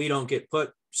hope that we don't get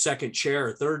put second chair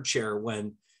or third chair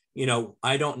when, you know,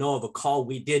 I don't know of a call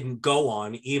we didn't go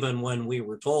on, even when we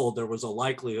were told there was a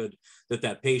likelihood that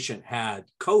that patient had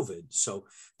COVID. So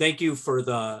thank you for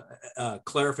the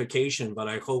clarification, but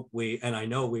I hope and I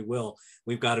know we will,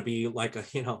 we've got to be like a,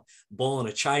 you know, bull in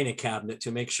a china cabinet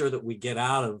to make sure that we get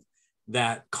out of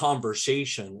that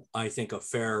conversation, I think, a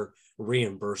fair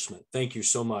reimbursement. Thank you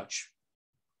so much.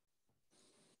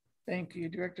 Thank you,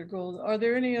 Director Gould. Are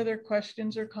there any other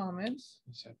questions or comments?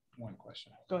 I said one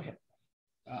question. Go ahead.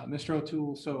 Mr.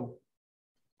 O'Toole, so,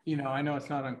 you know, I know it's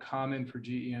not uncommon for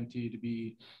GEMT to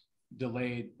be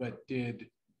delayed, but did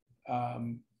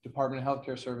Department of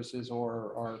Healthcare Services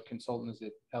or our consultants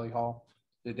at Ellie Hall,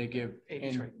 did they give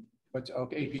AP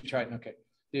Triton, okay.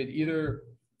 Did either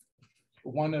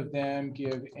one of them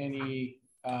give any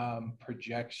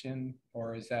projection,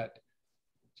 or is that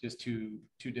just too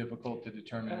difficult to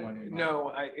determine when?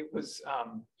 No, it was,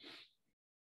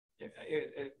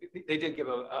 they did give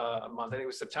a month. I think it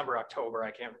was September, October.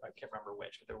 I can't remember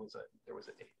which, but there was a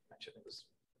date mentioned. It was,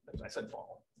 I said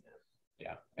fall.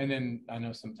 Yeah, and then I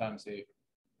know sometimes they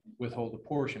withhold a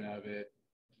portion of it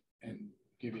and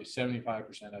give you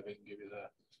 75% of it and give you the,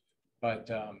 but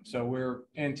so we're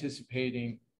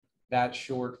anticipating that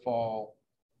shortfall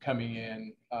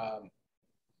coming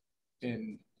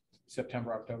in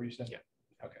September, October, you said? Yeah.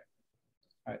 Okay.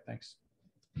 All right, thanks.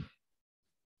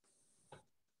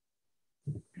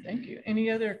 Thank you.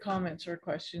 Any other comments or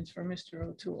questions for Mr.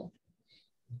 O'Toole?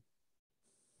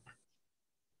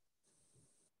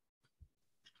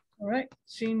 All right,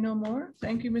 seeing no more.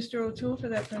 Thank you, Mr. O'Toole, for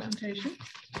that presentation.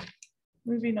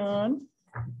 Moving on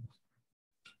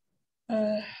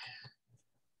that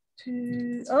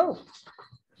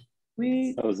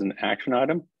was an action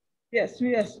item. Yes,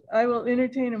 I will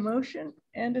entertain a motion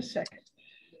and a second.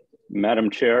 Madam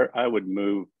Chair, I would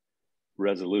move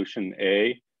Resolution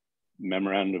A,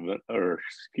 memorandum, or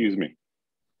excuse me,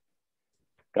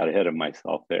 got ahead of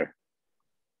myself there.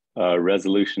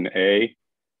 Resolution A,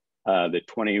 the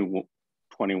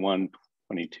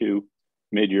 2021-22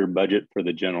 mid-year budget for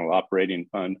the general operating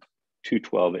fund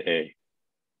 212A.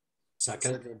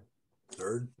 Second.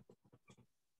 Third.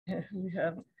 We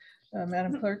have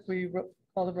Madam Clerk, will you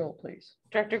call the roll, please?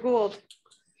 Director Gould.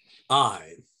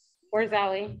 Aye.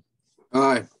 Borzali.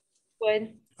 Aye.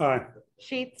 Wood. Aye.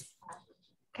 Sheets.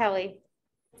 Kelly.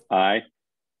 Aye.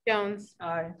 Jones.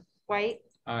 Aye. White.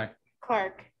 Aye.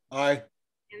 Clark. Aye.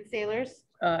 And Sailors.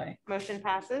 Aye. Motion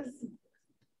passes.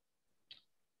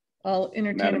 I'll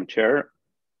entertain. Madam Chair,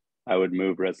 I would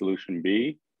move Resolution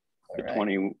B, the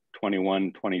right.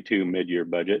 2021-22 mid-year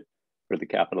budget for the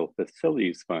Capital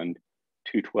Facilities Fund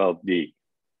 212D.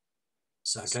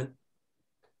 Second.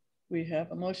 We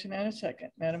have a motion and a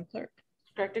second. Madam Clerk.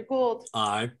 Director Gould.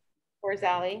 Aye.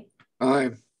 Borzali.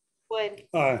 Aye. Wood.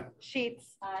 Aye.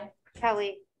 Sheets. Aye.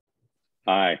 Kelly.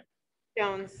 Aye.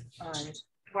 Jones. Aye.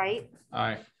 White.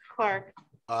 Aye. Clark.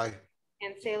 Aye.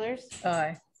 And Sailors.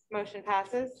 Aye. Motion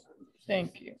passes.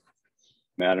 Thank you.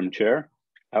 Madam Chair,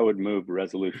 I would move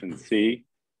Resolution C,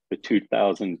 the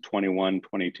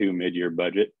 2021-22 mid-year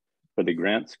budget for the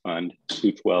Grants Fund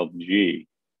 212G.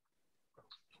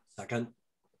 Second.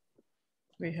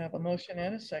 We have a motion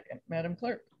and a second. Madam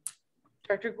Clerk.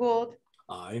 Director Gould.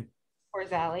 Aye.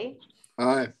 Borzali.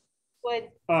 Aye.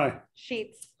 Wood. Aye.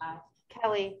 Sheets. Aye.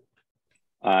 Kelly.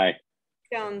 Aye.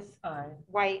 Jones. Aye.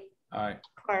 White. Aye.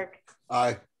 Clark.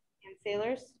 Aye. And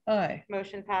Sailors. Aye.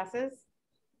 Motion passes.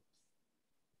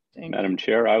 Thank Madam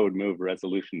Chair, I would move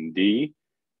Resolution D,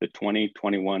 the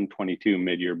 2021-22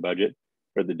 mid-year budget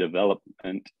for the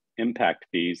Development Impact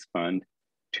Fees Fund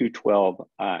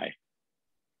 212I.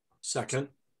 Second.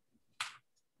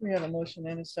 We have a motion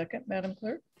and a second. Madam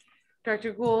Clerk.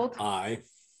 Director Gould. Aye.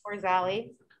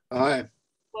 Borzali. Aye.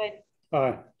 Wood.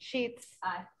 Aye. Sheets.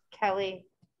 Aye. Kelly.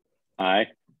 Aye.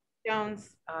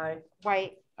 Jones. Aye.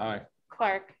 White. Aye.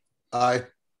 Clark. Aye.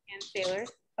 And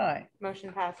Sailors. Aye.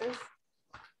 Motion passes.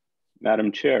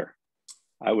 Madam Chair,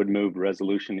 I would move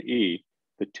Resolution E,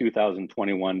 the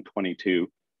 2021-22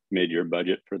 mid-year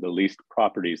budget for the Leased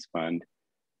Properties Fund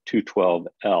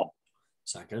 212L.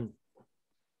 Second.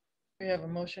 We have a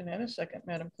motion and a second.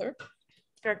 Madam Clerk.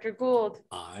 Director Gould.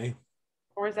 Aye.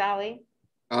 Orzali,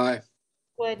 Aye.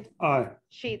 Wood, Aye.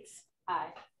 Sheets.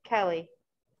 Aye. Kelly,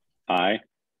 Aye.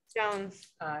 Jones,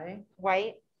 Aye.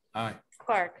 White, Aye.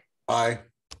 Clark, Aye.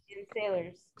 and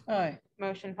Sailors. Aye.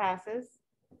 Motion passes.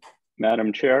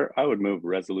 Madam Chair, I would move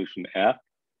Resolution F,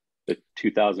 the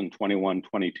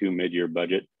 2021-22 mid-year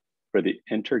budget for the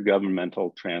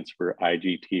Intergovernmental Transfer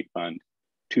IGT Fund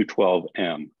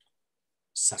 212M.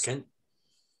 Second.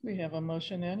 We have a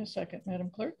motion and a second, Madam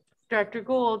Clerk. Director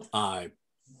Gould, Aye.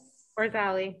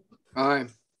 Orzali, Aye.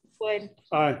 Wood,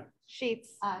 Aye.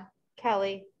 Sheets. Aye.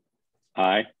 Kelly,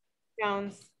 Aye.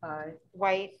 Jones, Aye.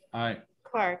 White, Aye.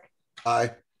 Clark,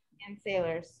 Aye. and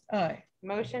Sailors. Aye.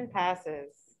 Motion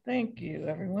passes. Thank you,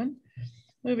 everyone.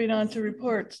 Moving on to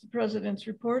reports. The President's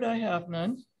report, I have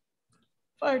none.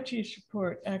 Fire Chief's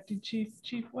report, Acting Chief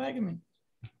Wagaman.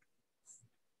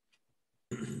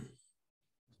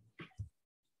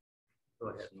 Go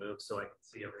ahead and move so I can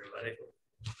see everybody.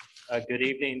 Good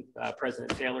evening,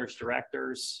 President Sailors,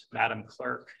 directors, Madam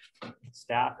Clerk,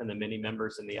 staff, and the many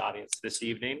members in the audience this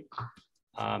evening.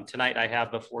 Tonight I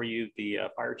have before you the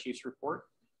Fire Chief's report.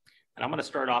 And I'm going to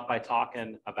start off by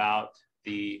talking about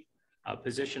the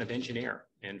position of engineer.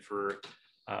 And for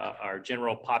our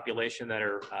general population that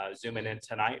are zooming in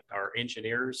tonight, our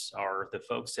engineers are the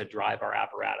folks that drive our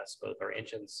apparatus, both our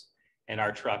engines and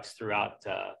our trucks throughout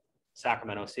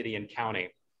Sacramento City and County.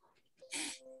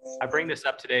 I bring this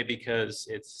up today because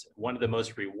it's one of the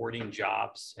most rewarding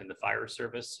jobs in the fire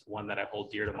service, one that I hold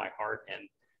dear to my heart,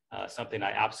 and something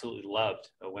I absolutely loved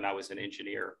when I was an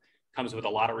engineer. Comes with a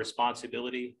lot of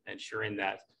responsibility. Ensuring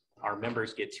that our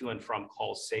members get to and from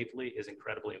calls safely is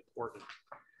incredibly important.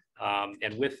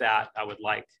 And with that, I would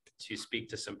like to speak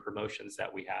to some promotions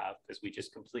that we have, because we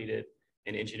just completed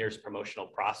an engineer's promotional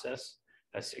process.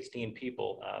 16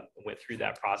 people went through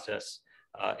that process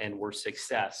and were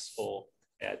successful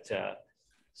at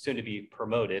soon to be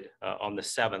promoted on the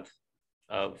 7th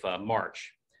of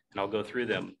March. And I'll go through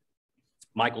them.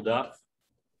 Michael Duff,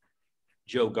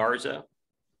 Joe Garza,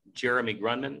 Jeremy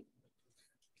Grunman,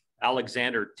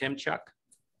 Alexander Timchuk,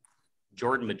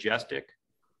 Jordan Majestic,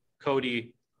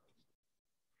 Cody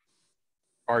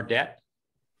Ardette,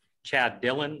 Chad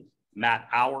Dillon, Matt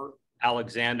Auer,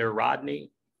 Alexander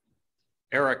Rodney,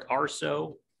 Eric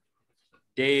Arso,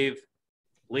 Dave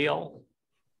Leal,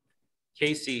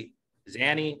 Casey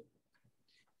Zanny,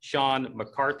 Sean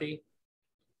McCarthy,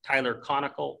 Tyler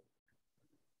Conical,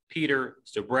 Peter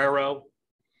Sobrero,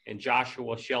 and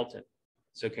Joshua Shelton.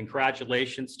 So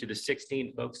congratulations to the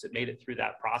 16 folks that made it through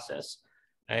that process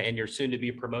and your soon to be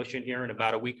promotion here in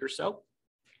about a week or so.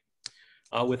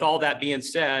 With all that being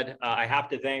said, I have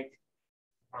to thank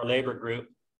our labor group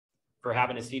for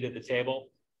having a seat at the table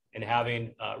and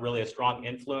having really a strong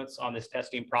influence on this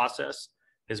testing process,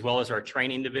 as well as our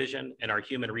training division and our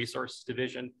human resources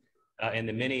division and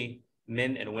the many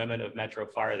men and women of Metro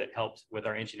Fire that helped with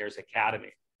our Engineers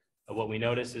Academy. What we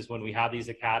notice is when we have these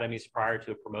academies prior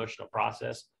to a promotional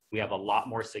process, we have a lot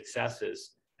more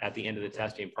successes at the end of the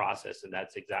testing process, and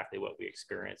that's exactly what we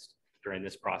experienced during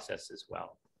this process as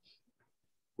well.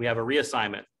 We have a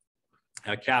reassignment.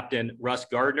 Captain Russ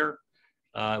Gardner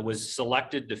was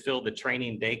selected to fill the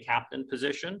training day captain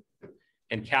position,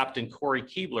 and Captain Corey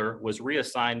Keebler was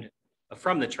reassigned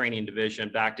from the training division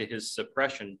back to his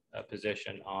suppression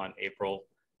position on April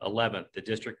 11th. The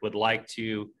district would like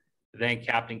to thank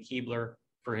Captain Keebler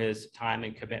for his time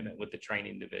and commitment with the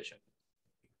training division.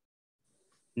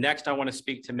 Next, I want to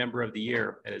speak to Member of the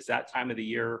Year. And it's that time of the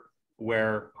year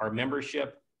where our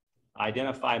membership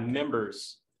identify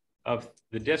members of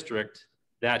the district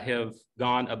that have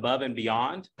gone above and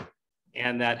beyond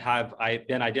and that have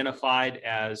been identified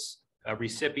as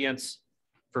recipients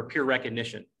for peer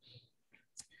recognition.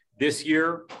 This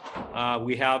year,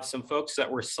 we have some folks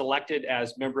that were selected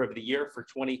as Member of the Year for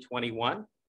 2021.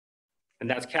 And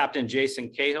that's Captain Jason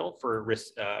Cahill for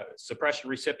suppression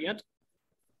recipient,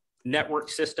 Network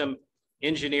System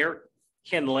Engineer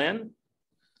Ken Lynn,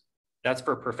 that's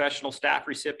for professional staff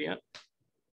recipient,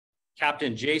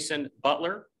 Captain Jason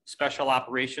Butler, Special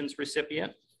Operations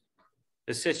recipient,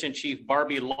 Assistant Chief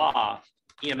Barbie Law,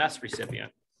 EMS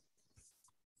recipient.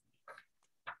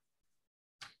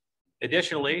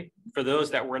 Additionally, for those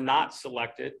that were not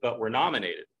selected but were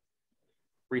nominated,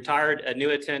 retired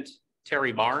annuitant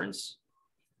Terry Barnes,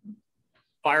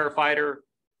 firefighter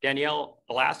Danielle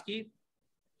Pulaski,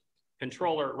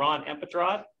 controller Ron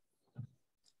Empetrod,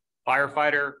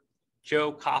 firefighter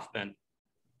Joe Kaufman,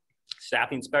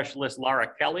 staffing specialist Laura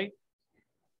Kelly,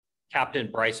 Captain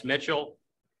Bryce Mitchell,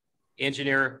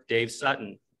 engineer Dave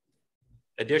Sutton.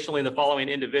 Additionally, the following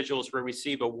individuals will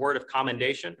receive award of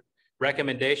commendation,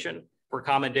 recommendation for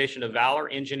commendation of valor,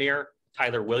 engineer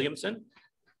Tyler Williamson,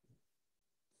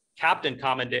 Captain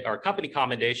company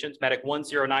commendations, Medic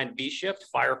 109 B shift,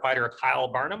 firefighter Kyle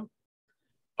Barnum,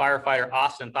 firefighter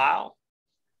Austin Thile,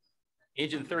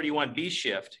 Engine 31 B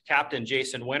shift, Captain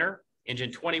Jason Winter,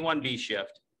 Engine 21 B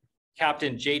shift,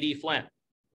 Captain JD Flint.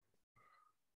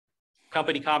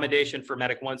 Company commendation for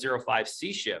Medic 105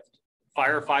 C shift,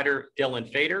 firefighter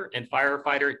Dylan Fader and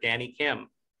firefighter Danny Kim.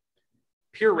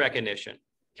 Peer recognition,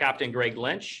 Captain Greg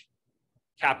Lynch,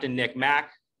 Captain Nick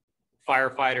Mack,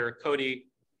 firefighter Cody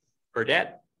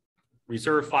Burdette,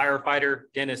 Reserve firefighter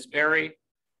Dennis Berry,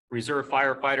 Reserve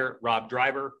firefighter Rob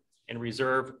Driver, and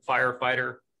Reserve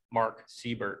firefighter Mark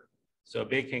Siebert. So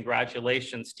big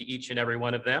congratulations to each and every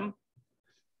one of them.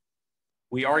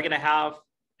 We are going to have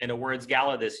an awards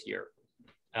gala this year.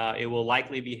 It will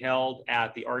likely be held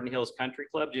at the Arden Hills Country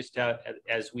Club, just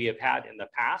as we have had in the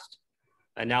past.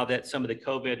 And now that some of the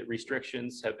COVID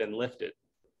restrictions have been lifted,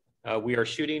 we are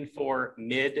shooting for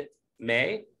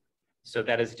mid-May. So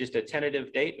that is just a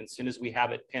tentative date. And as soon as we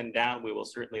have it pinned down, we will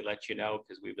certainly let you know,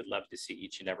 because we would love to see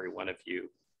each and every one of you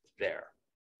there.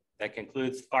 That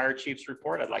concludes the Fire Chief's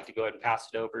report. I'd like to go ahead and pass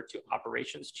it over to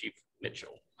Operations Chief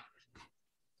Mitchell.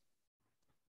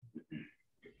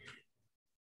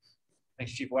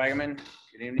 Thanks, Chief Wagaman.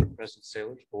 Good evening, President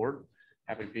Sailors, board.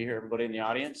 Happy to be here, everybody in the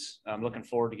audience. I'm looking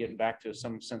forward to getting back to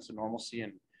some sense of normalcy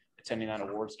and attending that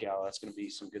awards gala. That's going to be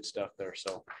some good stuff there.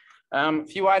 So a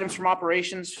few items from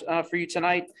operations for you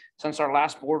tonight. Since our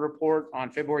last board report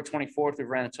on February 24th, we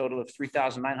ran a total of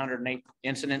 3,908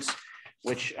 incidents,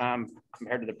 which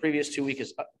compared to the previous 2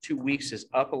 weeks is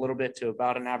up a little bit to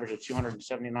about an average of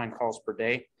 279 calls per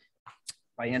day.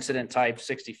 By incident type,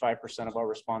 65% of our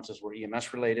responses were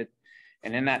EMS related.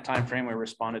 And in that time frame, we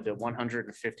responded to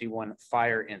 151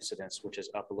 fire incidents, which is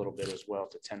up a little bit as well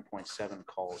to 10.7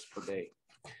 calls per day.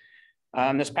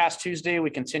 This past Tuesday,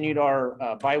 we continued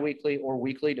our biweekly or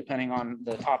weekly, depending on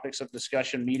the topics of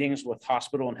discussion, meetings with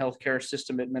hospital and healthcare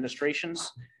system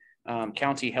administrations,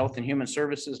 County Health and Human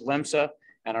Services, LEMSA,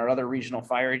 and our other regional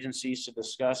fire agencies to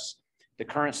discuss the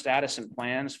current status and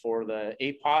plans for the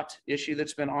APOT issue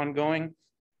that's been ongoing,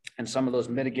 and some of those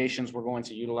mitigations we're going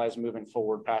to utilize moving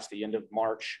forward past the end of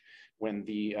March, when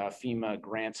the FEMA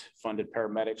grant funded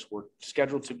paramedics were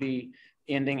scheduled to be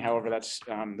ending. However,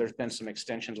 there's been some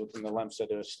extensions within the LEMSA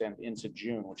to extend into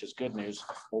June, which is good news.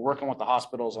 We're working with the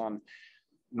hospitals on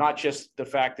not just the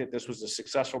fact that this was a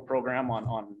successful program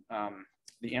on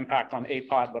the impact on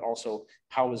APOT, but also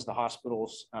how is the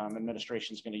hospital's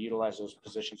administrations going to utilize those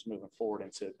positions moving forward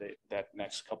into that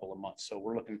next couple of months. So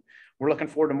we're looking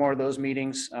forward to more of those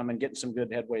meetings and getting some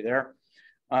good headway there.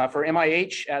 For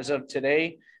MIH, as of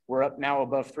today, we're up now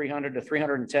above 300 to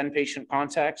 310 patient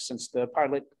contacts since the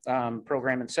pilot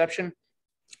program inception.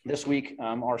 This week,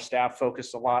 our staff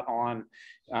focused a lot on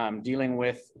dealing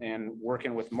with and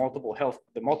working with the multiple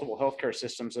healthcare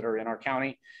systems that are in our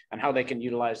county, and how they can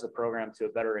utilize the program to a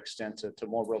better extent, to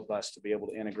more robust, to be able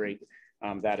to integrate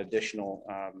that additional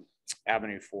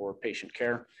avenue for patient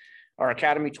care. Our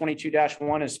Academy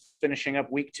 22-1 is finishing up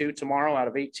week 2 tomorrow out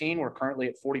of 18. We're currently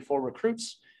at 44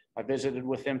 recruits. I visited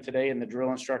with them today in the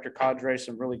drill instructor cadre,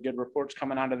 some really good reports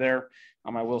coming out of there.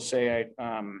 I will say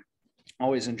I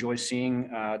always enjoy seeing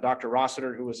Dr.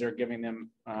 Rossiter, who was there giving them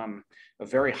a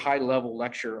very high level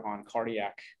lecture on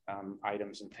cardiac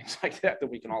items and things like that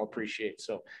we can all appreciate.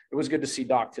 So it was good to see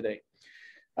Doc today.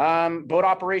 Boat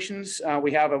operations,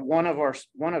 we have one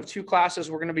of 2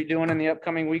 classes we're going to be doing in the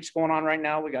upcoming weeks going on right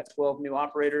now. We got 12 new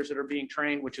operators that are being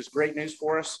trained, which is great news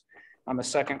for us. The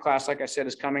second class, like I said,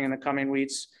 is coming in the coming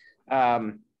weeks.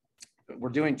 We're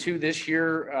doing 2 this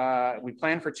year. We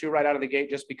planned for 2 right out of the gate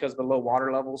just because the low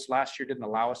water levels last year didn't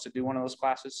allow us to do one of those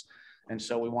classes. And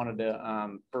so we wanted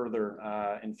to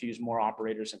further infuse more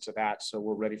operators into that. So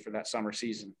we're ready for that summer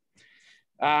season.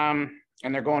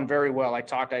 And they're going very well. I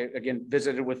again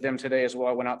visited with them today as well.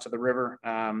 I went out to the river.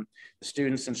 The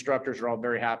students, instructors are all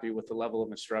very happy with the level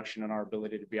of instruction and our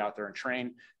ability to be out there and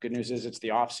train. Good news is it's the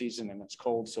off season and it's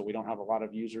cold, so we don't have a lot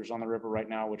of users on the river right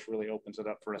now, which really opens it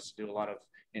up for us to do a lot of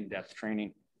in-depth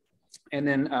training. And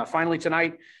then finally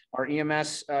tonight, our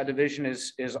EMS division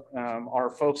is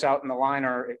our folks out in the line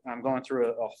are going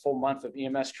through a full month of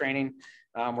EMS training.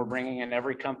 We're bringing in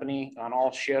every company on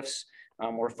all shifts.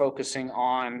 We're focusing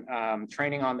on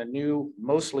training on the new,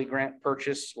 mostly grant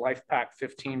purchase LifePak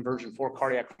 15 version 4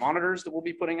 cardiac monitors that we'll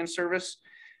be putting in service.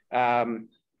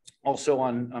 Also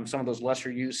on some of those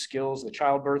lesser used skills, the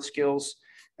childbirth skills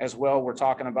as well. We're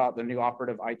talking about the new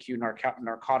operative IQ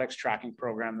narcotics tracking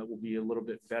program that will be a little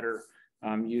bit better.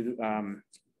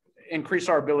 Increase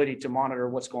our ability to monitor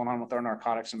what's going on with our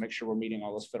narcotics and make sure we're meeting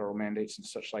all those federal mandates and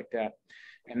such like that.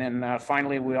 And then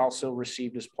finally, we also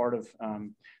received as part of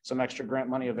some extra grant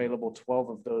money available, 12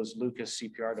 of those Lucas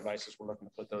CPR devices. We're looking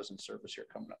to put those in service here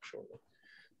coming up shortly.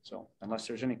 So unless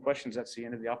there's any questions, that's the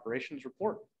end of the operations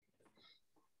report.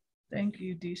 Thank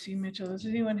you, DC Mitchell. Does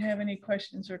anyone have any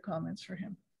questions or comments for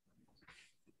him?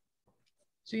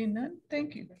 Seeing none,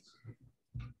 thank you.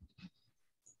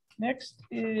 Next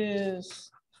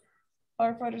is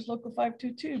Firefighters Local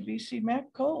 522, BC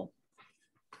Mac Cole.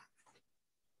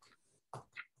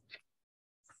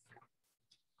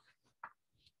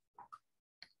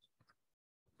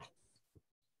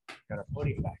 Got our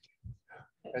podium back.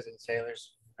 President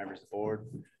Sailors, members of the board,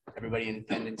 everybody in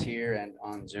attendance here and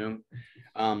on Zoom.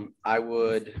 I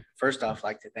would first off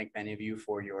like to thank many of you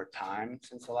for your time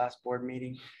since the last board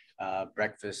meeting,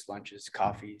 breakfast, lunches,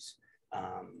 coffees.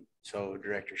 So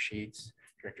Director Sheets,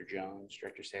 Director Jones,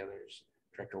 Director Sailors,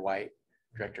 Director White,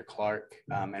 Director Clark,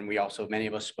 and we also, many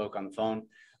of us spoke on the phone.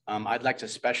 I'd like to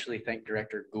especially thank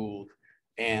Director Gould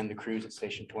and the crews at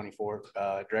Station 24.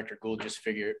 Director Gould just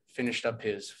finished up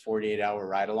his 48-hour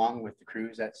ride along with the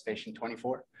crews at Station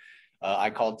 24. I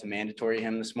called to mandatory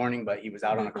him this morning, but he was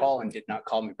out on a call and did not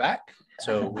call me back.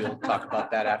 So we'll talk about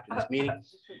that after this meeting.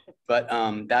 But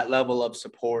that level of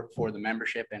support for the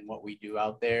membership and what we do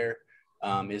out there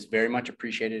is very much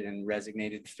appreciated and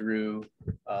resonated through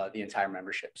the entire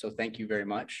membership. So thank you very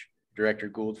much, Director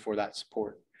Gould, for that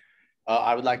support.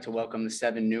 I would like to welcome the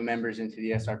 7 new members into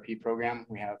the SRP program.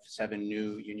 We have 7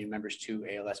 new union members, 2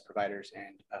 ALS providers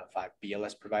and 5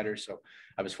 BLS providers. So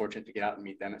I was fortunate to get out and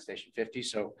meet them at Station 50.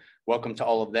 So welcome to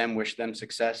all of them, wish them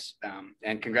success.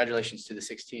 And congratulations to the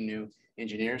 16 new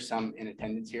engineers, some in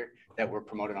attendance here, that were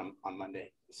promoted on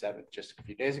Monday the 7th, just a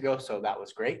few days ago. So that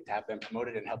was great to have them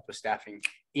promoted and help with staffing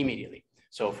immediately.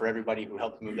 So for everybody who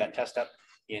helped move that test up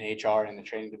in HR and the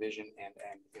training division and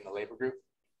in the labor group,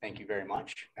 thank you very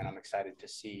much. And I'm excited to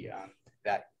see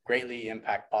that greatly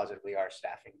impact positively our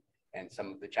staffing and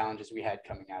some of the challenges we had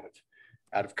coming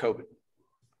out of COVID.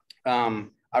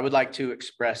 I would like to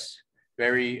express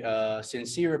very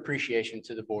sincere appreciation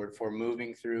to the board for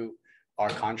moving through our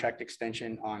contract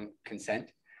extension on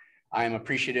consent. I am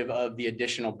appreciative of the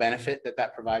additional benefit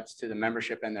that provides to the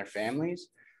membership and their families.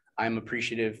 I'm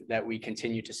appreciative that we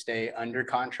continue to stay under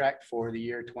contract for the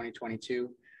year 2022.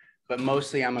 But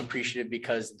mostly I'm appreciative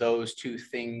because those 2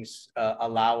 things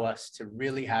allow us to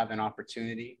really have an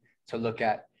opportunity to look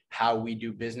at how we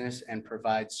do business and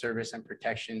provide service and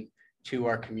protection to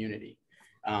our community.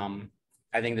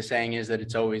 I think the saying is that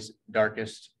it's always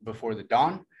darkest before the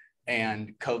dawn,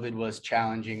 and COVID was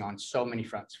challenging on so many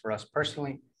fronts for us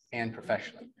personally and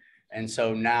professionally. And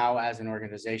so now as an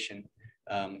organization,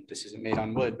 this isn't made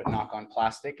on wood, but knock on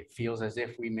plastic, it feels as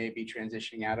if we may be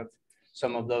transitioning out of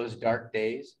some of those dark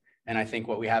days. And I think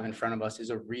what we have in front of us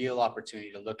is a real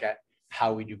opportunity to look at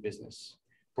how we do business.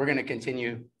 We're going to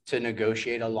continue to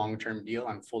negotiate a long-term deal.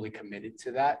 I'm fully committed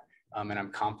to that. And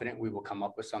I'm confident we will come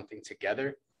up with something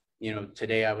together. You know,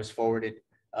 today I was forwarded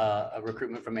a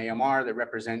recruitment from AMR that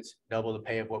represents double the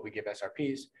pay of what we give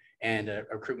SRPs, and a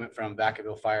recruitment from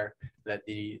Vacaville Fire that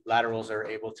the laterals are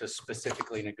able to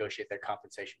specifically negotiate their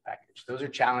compensation package. Those are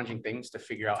challenging things to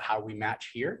figure out how we match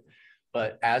here.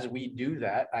 But as we do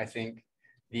that, I think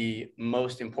the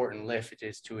most important lift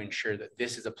is to ensure that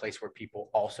this is a place where people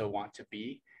also want to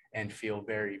be and feel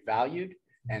very valued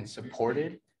and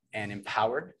supported and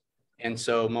empowered. And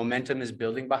so momentum is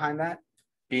building behind that.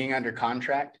 Being under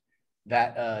contract,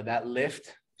 that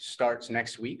lift starts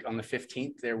next week. On the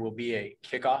 15th, there will be a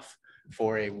kickoff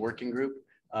for a working group.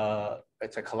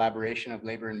 It's a collaboration of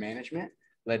labor and management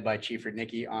led by Chief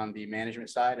Rudnicki on the management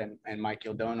side and Mike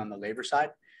Gildone on the labor side.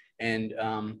 And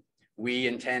we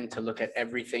intend to look at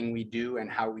everything we do and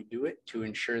how we do it to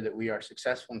ensure that we are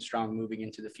successful and strong moving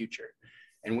into the future.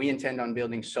 And we intend on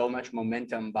building so much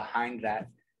momentum behind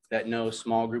that no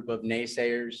small group of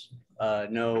naysayers,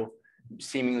 no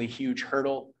seemingly huge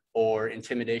hurdle or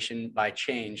intimidation by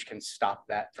change can stop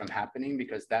that from happening,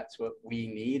 because that's what we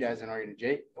need as an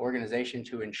organization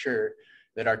to ensure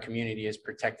that our community is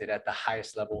protected at the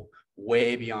highest level,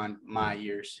 way beyond my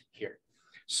years here.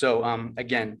 So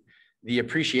again, the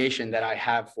appreciation that I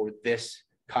have for this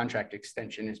contract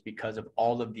extension is because of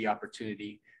all of the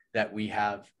opportunity that we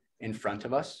have in front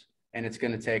of us. And it's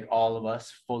going to take all of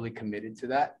us fully committed to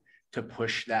that to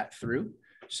push that through.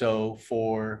 So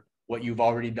for what you've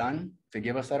already done to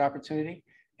give us that opportunity,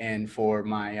 and for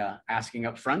my asking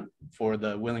up front for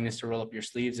the willingness to roll up your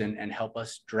sleeves and help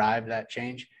us drive that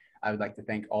change, I would like to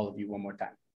thank all of you one more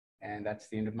time. And that's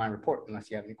the end of my report,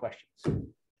 unless you have any questions.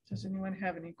 Does anyone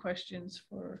have any questions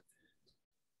for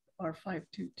our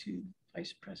 522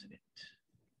 Vice President?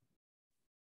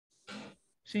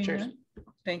 Seeing Cheers. none?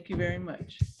 Thank you very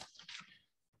much.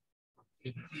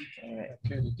 It, All right.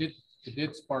 okay, it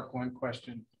did spark one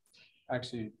question,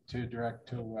 actually, to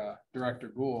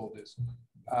Director Gould is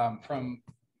from,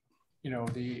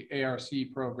 the ARC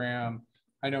program.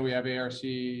 I know we have ARC,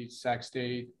 Sac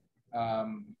State,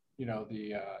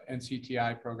 the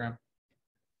NCTI program.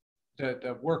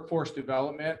 The workforce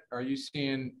development, are you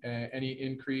seeing any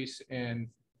increase in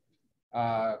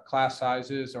class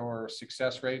sizes or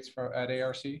success rates at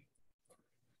ARC?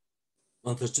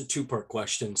 Well, there's a two-part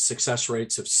question. Success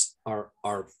rates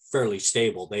are fairly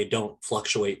stable. They don't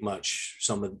fluctuate much.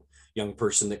 Some young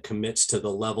person that commits to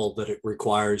the level that it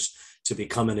requires to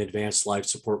become an advanced life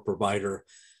support provider,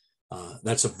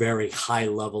 that's a very high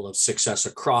level of success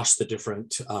across the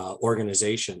different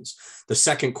organizations. The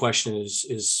second question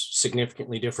is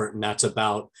significantly different, and that's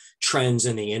about trends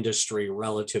in the industry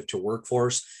relative to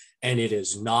workforce, and it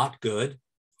is not good.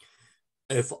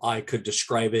 If I could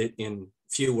describe it in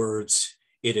few words,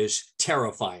 it is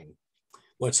terrifying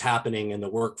what's happening in the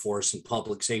workforce and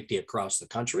public safety across the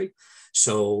country.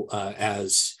 So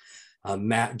as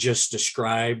Matt just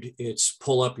described, it's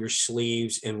pull up your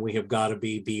sleeves, and we have got to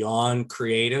be beyond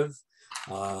creative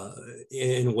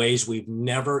in ways we've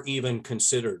never even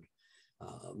considered.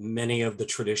 Many of the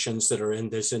traditions that are in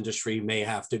this industry may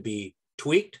have to be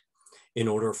tweaked in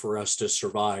order for us to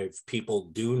survive.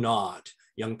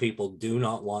 Young people do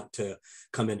not want to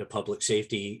come into public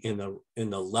safety in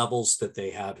the levels that they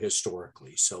have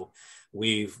historically. So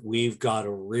we've got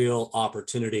a real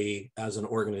opportunity as an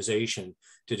organization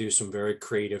to do some very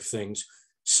creative things,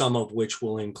 some of which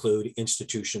will include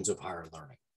institutions of higher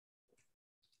learning.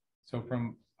 So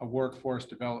from a workforce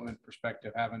development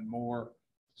perspective, having more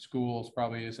schools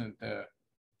probably isn't the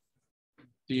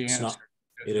answer.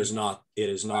 It is not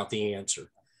the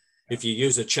answer. If you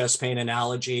use a chest pain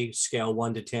analogy, scale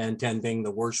 1 to 10, 10 being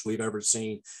the worst we've ever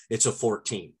seen, it's a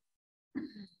 14.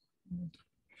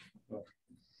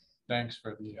 Thanks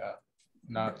for the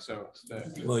not so.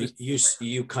 Well,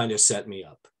 you kind of set me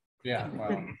up. Yeah,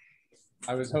 well,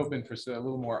 I was hoping for a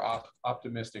little more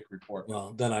optimistic report.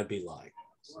 Well, then I'd be lying.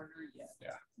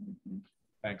 Yeah.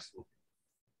 Thanks.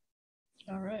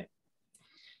 All right.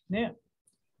 Now.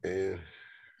 Yeah.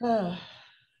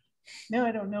 Now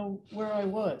I don't know where I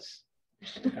was.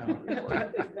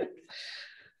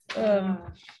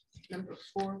 Number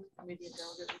 4, committee and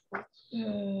delegate reports.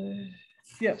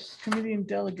 Yes, committee and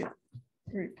delegate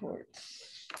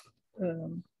reports.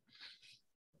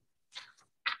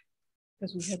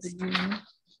 Because we had the union.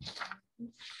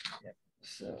 Yep.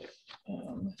 So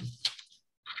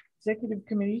executive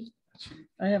committee,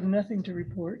 I have nothing to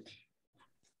report.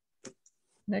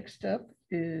 Next up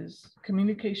is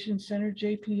Communication Center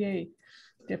JPA,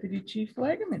 Deputy Chief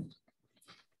Wagaman.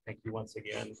 Thank you once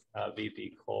again,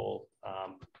 VP Cole.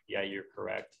 Yeah, you're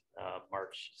correct.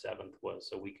 March 7th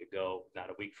was a week ago, not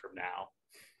a week from now.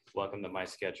 Welcome to my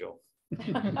schedule. The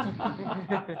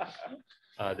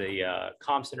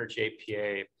Comm Center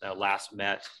JPA last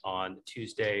met on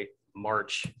Tuesday,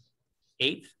 March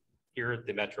 8th here at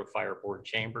the Metro Fire Board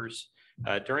Chambers.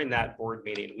 During that board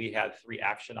meeting, we had 3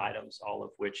 action items, all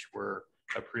of which were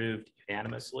approved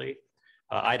unanimously.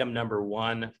 Item number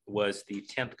 1 was the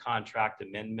 10th contract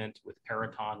amendment with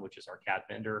Peraton, which is our CAD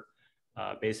vendor.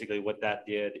 Basically what that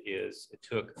did is it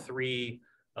took 3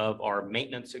 of our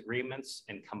maintenance agreements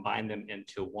and combined them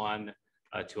into one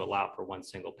to allow for one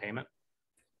single payment.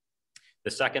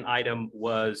 The second item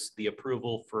was the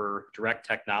approval for Direct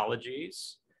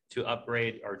Technologies to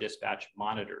upgrade our dispatch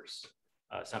monitors,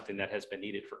 something that has been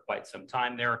needed for quite some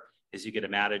time there. As you can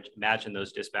imagine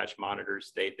those dispatch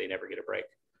monitors, they never get a break.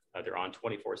 They're on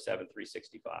 24/7,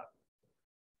 365.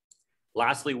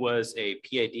 Lastly was a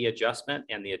PAD adjustment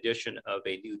and the addition of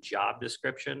a new job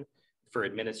description for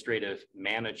administrative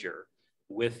manager.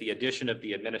 With the addition of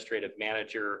the administrative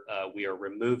manager, we are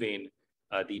removing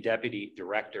the deputy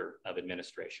director of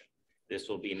administration. This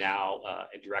will be now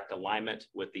a direct alignment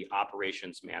with the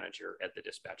operations manager at the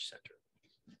dispatch center.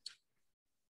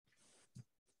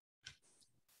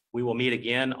 We will meet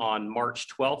again on March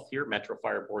 12th here, Metro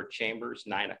Fire Board Chambers,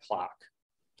 9 o'clock.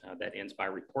 That ends my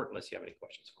report unless you have any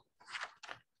questions.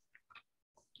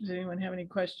 Does anyone have any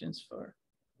questions for?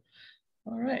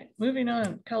 All right, moving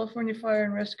on. California Fire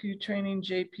and Rescue Training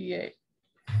JPA.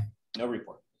 No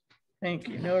report. Thank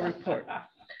you, no report.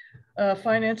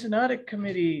 Finance and Audit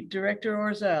Committee, Director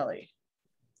Orzali.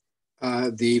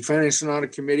 The Finance and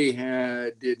Audit Committee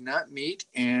did not meet,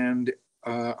 and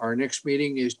our next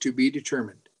meeting is to be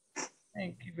determined.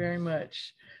 Thank you very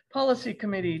much. Policy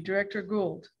Committee, Director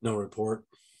Gould. No report.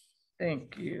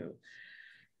 Thank you.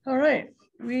 All right,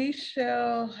 we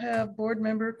shall have board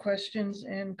member questions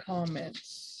and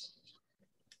comments.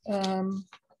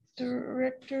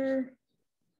 Director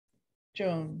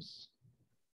Jones,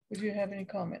 would you have any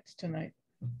comments tonight?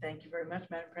 Thank you very much,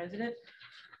 Madam President.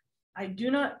 I do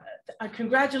not,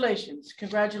 congratulations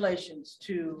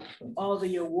to all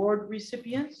the award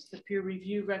recipients, the peer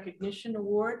review recognition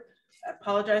award. I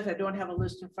apologize, I don't have a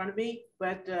list in front of me,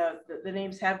 but the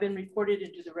names have been recorded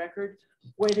into the record.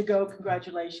 Way to go,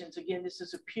 congratulations. Again, this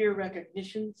is a peer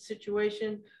recognition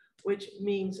situation, which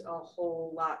means a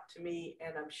whole lot to me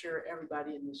and I'm sure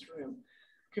everybody in this room.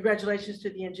 Congratulations to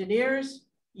the engineers.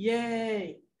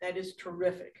 Yay, that is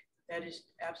terrific. That is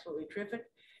absolutely terrific.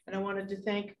 And I wanted to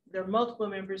thank their multiple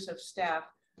members of staff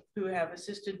who have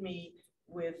assisted me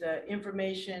with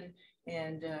information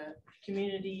and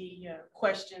community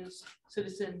questions,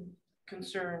 citizen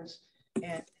concerns,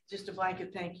 and just a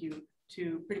blanket thank you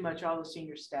to pretty much all the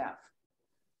senior staff.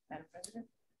 Madam President.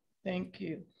 Thank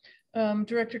you.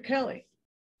 Director Kelly.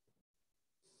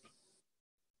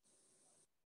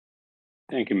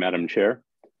 Thank you, Madam Chair.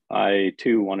 I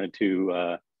too wanted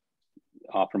to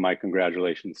offer my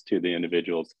congratulations to the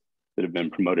individuals that have been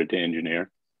promoted to engineer.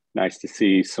 Nice to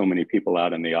see so many people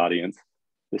out in the audience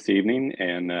this evening,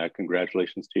 and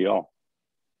congratulations to you all.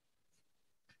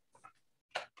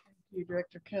 Thank you,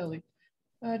 Director Kelly.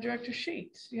 Director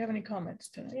Sheets, do you have any comments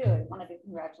tonight? I do. I wanted to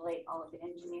congratulate all of the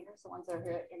engineers, the ones that are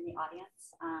here in the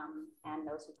audience, and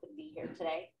those who couldn't be here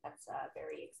today. That's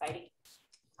very exciting.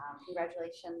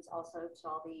 Congratulations also to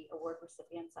all the award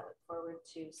recipients. I look forward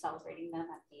to celebrating them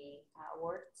at the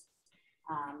awards.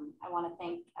 I want to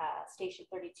thank Station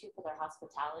 32 for their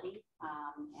hospitality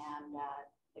and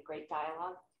the great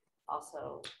dialogue.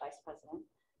 Also, Vice President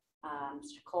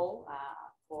Mr. Cole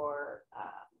for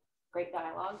great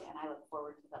dialogue, and I look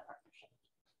forward to that partnership.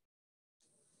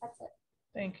 That's it.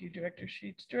 Thank you, Director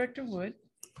Sheets. Director Wood.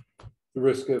 The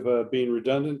risk of being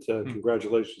redundant,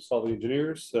 congratulations to all the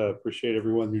engineers. Appreciate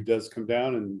everyone who does come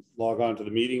down and log on to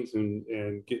the meetings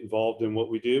and get involved in what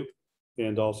we do.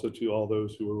 And also to all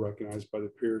those who were recognized by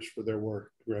the peers for their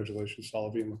work. Congratulations to all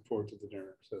of you and look forward to the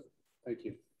dinner. So thank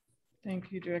you. Thank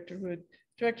you, Director Wood.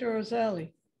 Director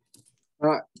Rosali.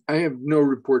 I have no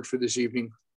report for this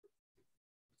evening.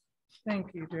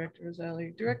 Thank you, Director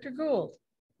Rosali. Director Gould.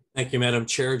 Thank you, Madam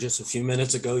Chair. Just a few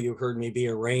minutes ago, you heard me be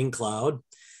a rain cloud.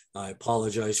 I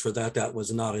apologize for that. That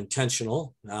was not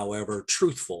intentional, however,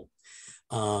 truthful.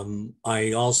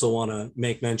 I also want to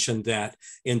make mention that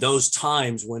in those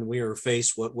times when we are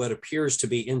faced with what appears to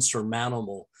be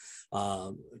insurmountable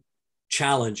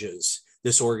challenges,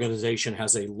 this organization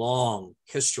has a long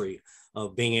history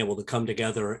of being able to come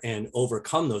together and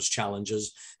overcome those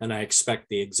challenges. And I expect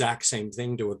the exact same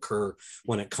thing to occur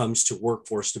when it comes to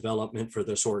workforce development for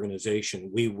this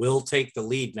organization. We will take the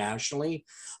lead nationally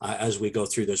as we go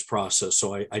through this process.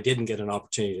 So I didn't get an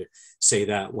opportunity to say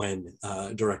that when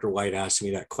Director White asked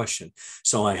me that question.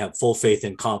 So I have full faith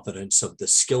and confidence of the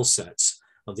skill sets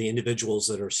of the individuals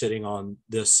that are sitting on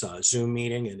this Zoom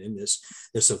meeting and in this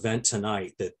event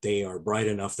tonight, that they are bright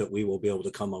enough that we will be able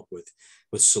to come up with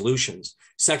solutions.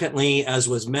 Secondly, as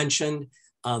was mentioned,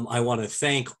 I want to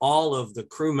thank all of the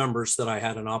crew members that I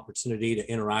had an opportunity to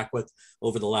interact with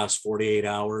over the last 48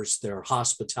 hours. Their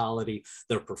hospitality,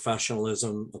 their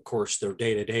professionalism, of course, their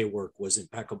day-to-day work was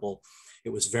impeccable. It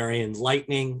was very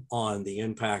enlightening on the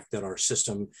impact that our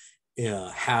system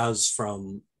has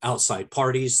from outside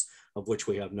parties, of which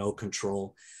we have no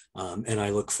control. And I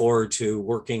look forward to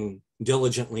working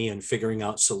diligently and figuring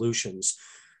out solutions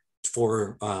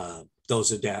for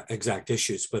those exact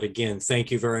issues. But again,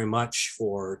 thank you very much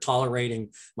for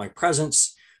tolerating my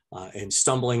presence and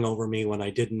stumbling over me when I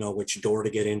didn't know which door to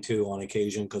get into on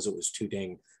occasion because it was too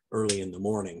dang early in the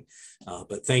morning.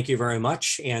 But thank you very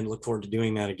much and look forward to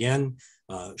doing that again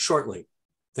shortly.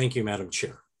 Thank you, Madam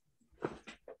Chair.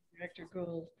 Director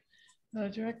Gould.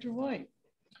 Director White.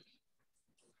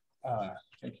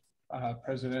 Thank you,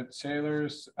 President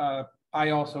Sailors.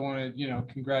 I also want to,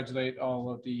 congratulate all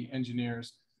of the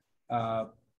engineers.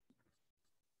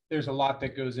 There's a lot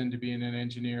that goes into being an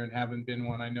engineer, and having been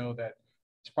one, I know that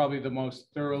it's probably the most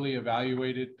thoroughly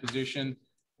evaluated position.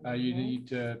 You need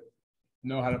to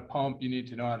know how to pump, you need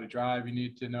to know how to drive, you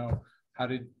need to know how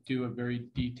to do a very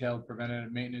detailed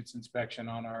preventative maintenance inspection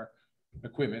on our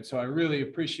equipment. So I really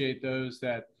appreciate those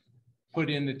that put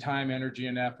in the time, energy,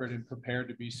 and effort and prepared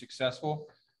to be successful,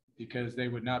 because they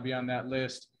would not be on that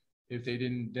list if they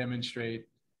didn't demonstrate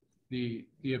the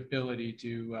ability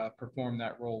to perform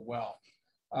that role well.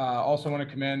 Also want to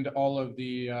commend all of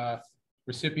the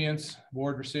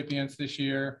award recipients this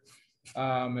year.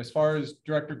 As far as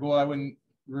Director Gould, I wouldn't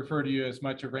refer to you as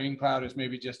much a rain cloud as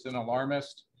maybe just an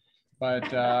alarmist.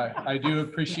 but I do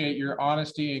appreciate your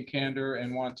honesty and candor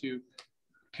and want to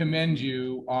commend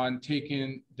you on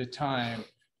taking the time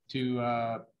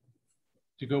to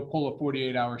go pull a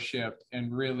 48-hour shift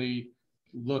and really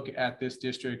look at this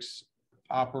district's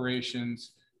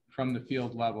operations from the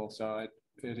field level. So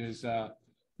it is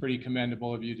pretty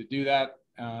commendable of you to do that.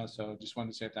 So just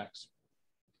wanted to say thanks.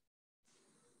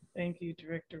 Thank you,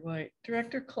 Director White.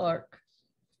 Director Clark.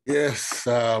 Yes.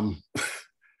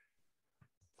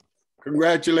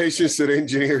 Congratulations to the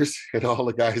engineers and all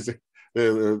the guys,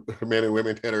 the men and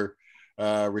women that are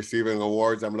receiving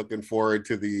awards. I'm looking forward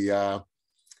to the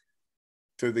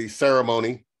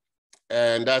ceremony.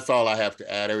 And that's all I have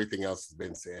to add. Everything else has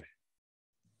been said.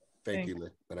 Thank you,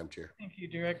 Madam Chair. Thank you,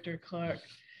 Director Clark.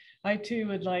 I too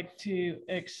would like to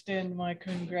extend my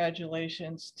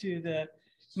congratulations to the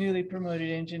newly promoted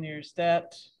engineers.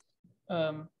 That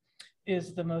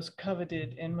is the most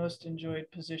coveted and most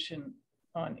enjoyed position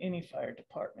on any fire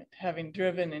department. Having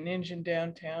driven an engine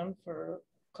downtown for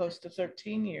close to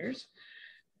 13 years,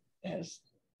 as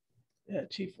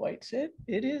Chief White said,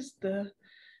 it is the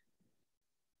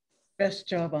best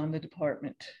job on the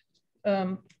department.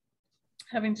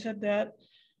 Having said that,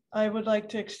 I would like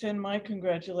to extend my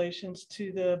congratulations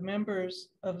to the members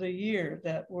of the year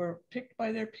that were picked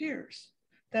by their peers.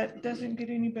 That doesn't get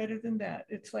any better than that.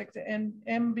 It's like the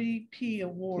MVP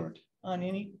award on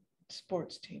any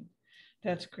sports team.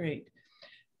 That's great.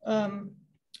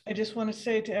 I just want to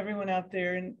say to everyone out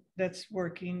there that's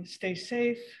working, stay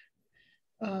safe,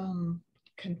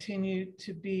 continue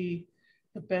to be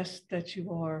the best that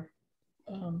you are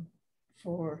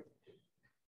for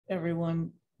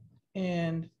everyone.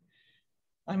 And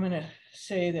I'm going to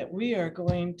say that we are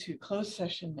going to close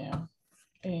session now.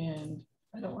 And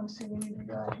I don't want to see any of you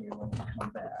guys here when we come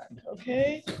back.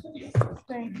 Okay.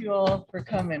 Thank you all for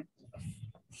coming.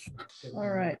 All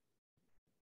right.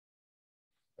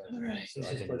 All right.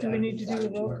 Do we need to do a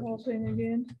roll call thing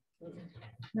again?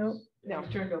 Nope. No,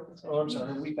 turned open. Oh, I'm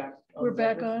sorry. Are we back? We're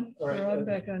back on. All right. We're on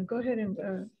back on. Go ahead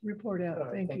and report out. All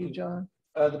right, Thank you, John.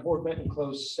 The board met in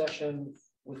closed session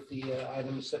with the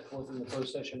items set forth in the closed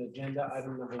session agenda.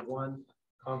 Item number 1,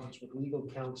 conference with legal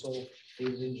counsel,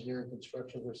 Davis Engineering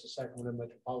Construction versus Sacramento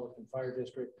Metropolitan Fire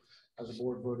District. As the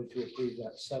board voted to approve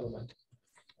that settlement.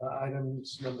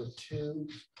 Items number 2,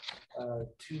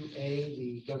 2A,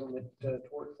 the government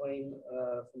tort claim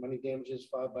for money damages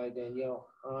filed by Danielle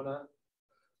Hanna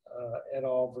et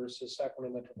al. Versus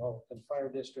Sacramento Metropolitan Fire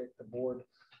District. The board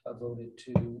voted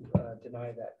to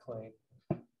deny that claim.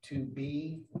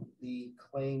 2B, the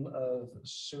claim of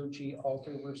Sergi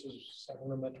Alter versus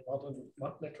Sacramento Metropolitan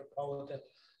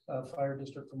Fire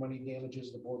District for money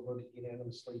damages. The board voted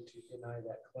unanimously to deny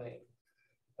that claim.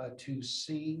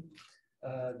 2C,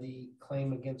 the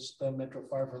claim against the Metro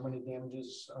Fire for money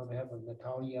damages on behalf of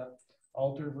Natalia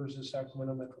Alter versus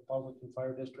Sacramento Metropolitan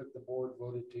Fire District. The board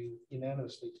voted to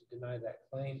unanimously to deny that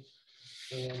claim.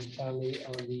 And finally,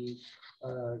 on the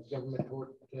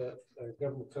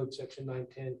government code section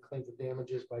 910, claim for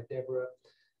damages by Deborah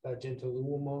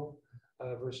Gentiluomo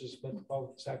versus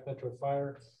Metropolitan Sac Metro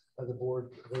Fire. The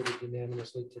board voted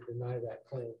unanimously to deny that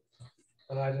claim.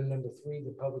 On item number 3,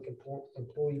 the public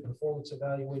employee performance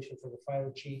evaluation for the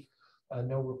fire chief,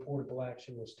 no reportable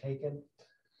action was taken.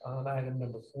 On item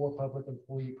number 4, public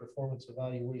employee performance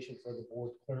evaluation for the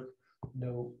board clerk,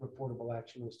 no reportable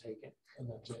action was taken. And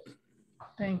that's it.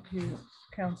 Thank you,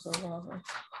 Councilor Lawler.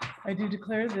 I do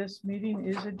declare this meeting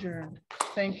is adjourned.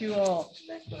 Thank you all.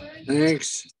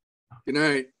 Thanks. Good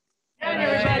night. Good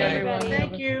night, everyone.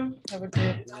 Thank you. Have a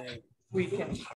good weekend.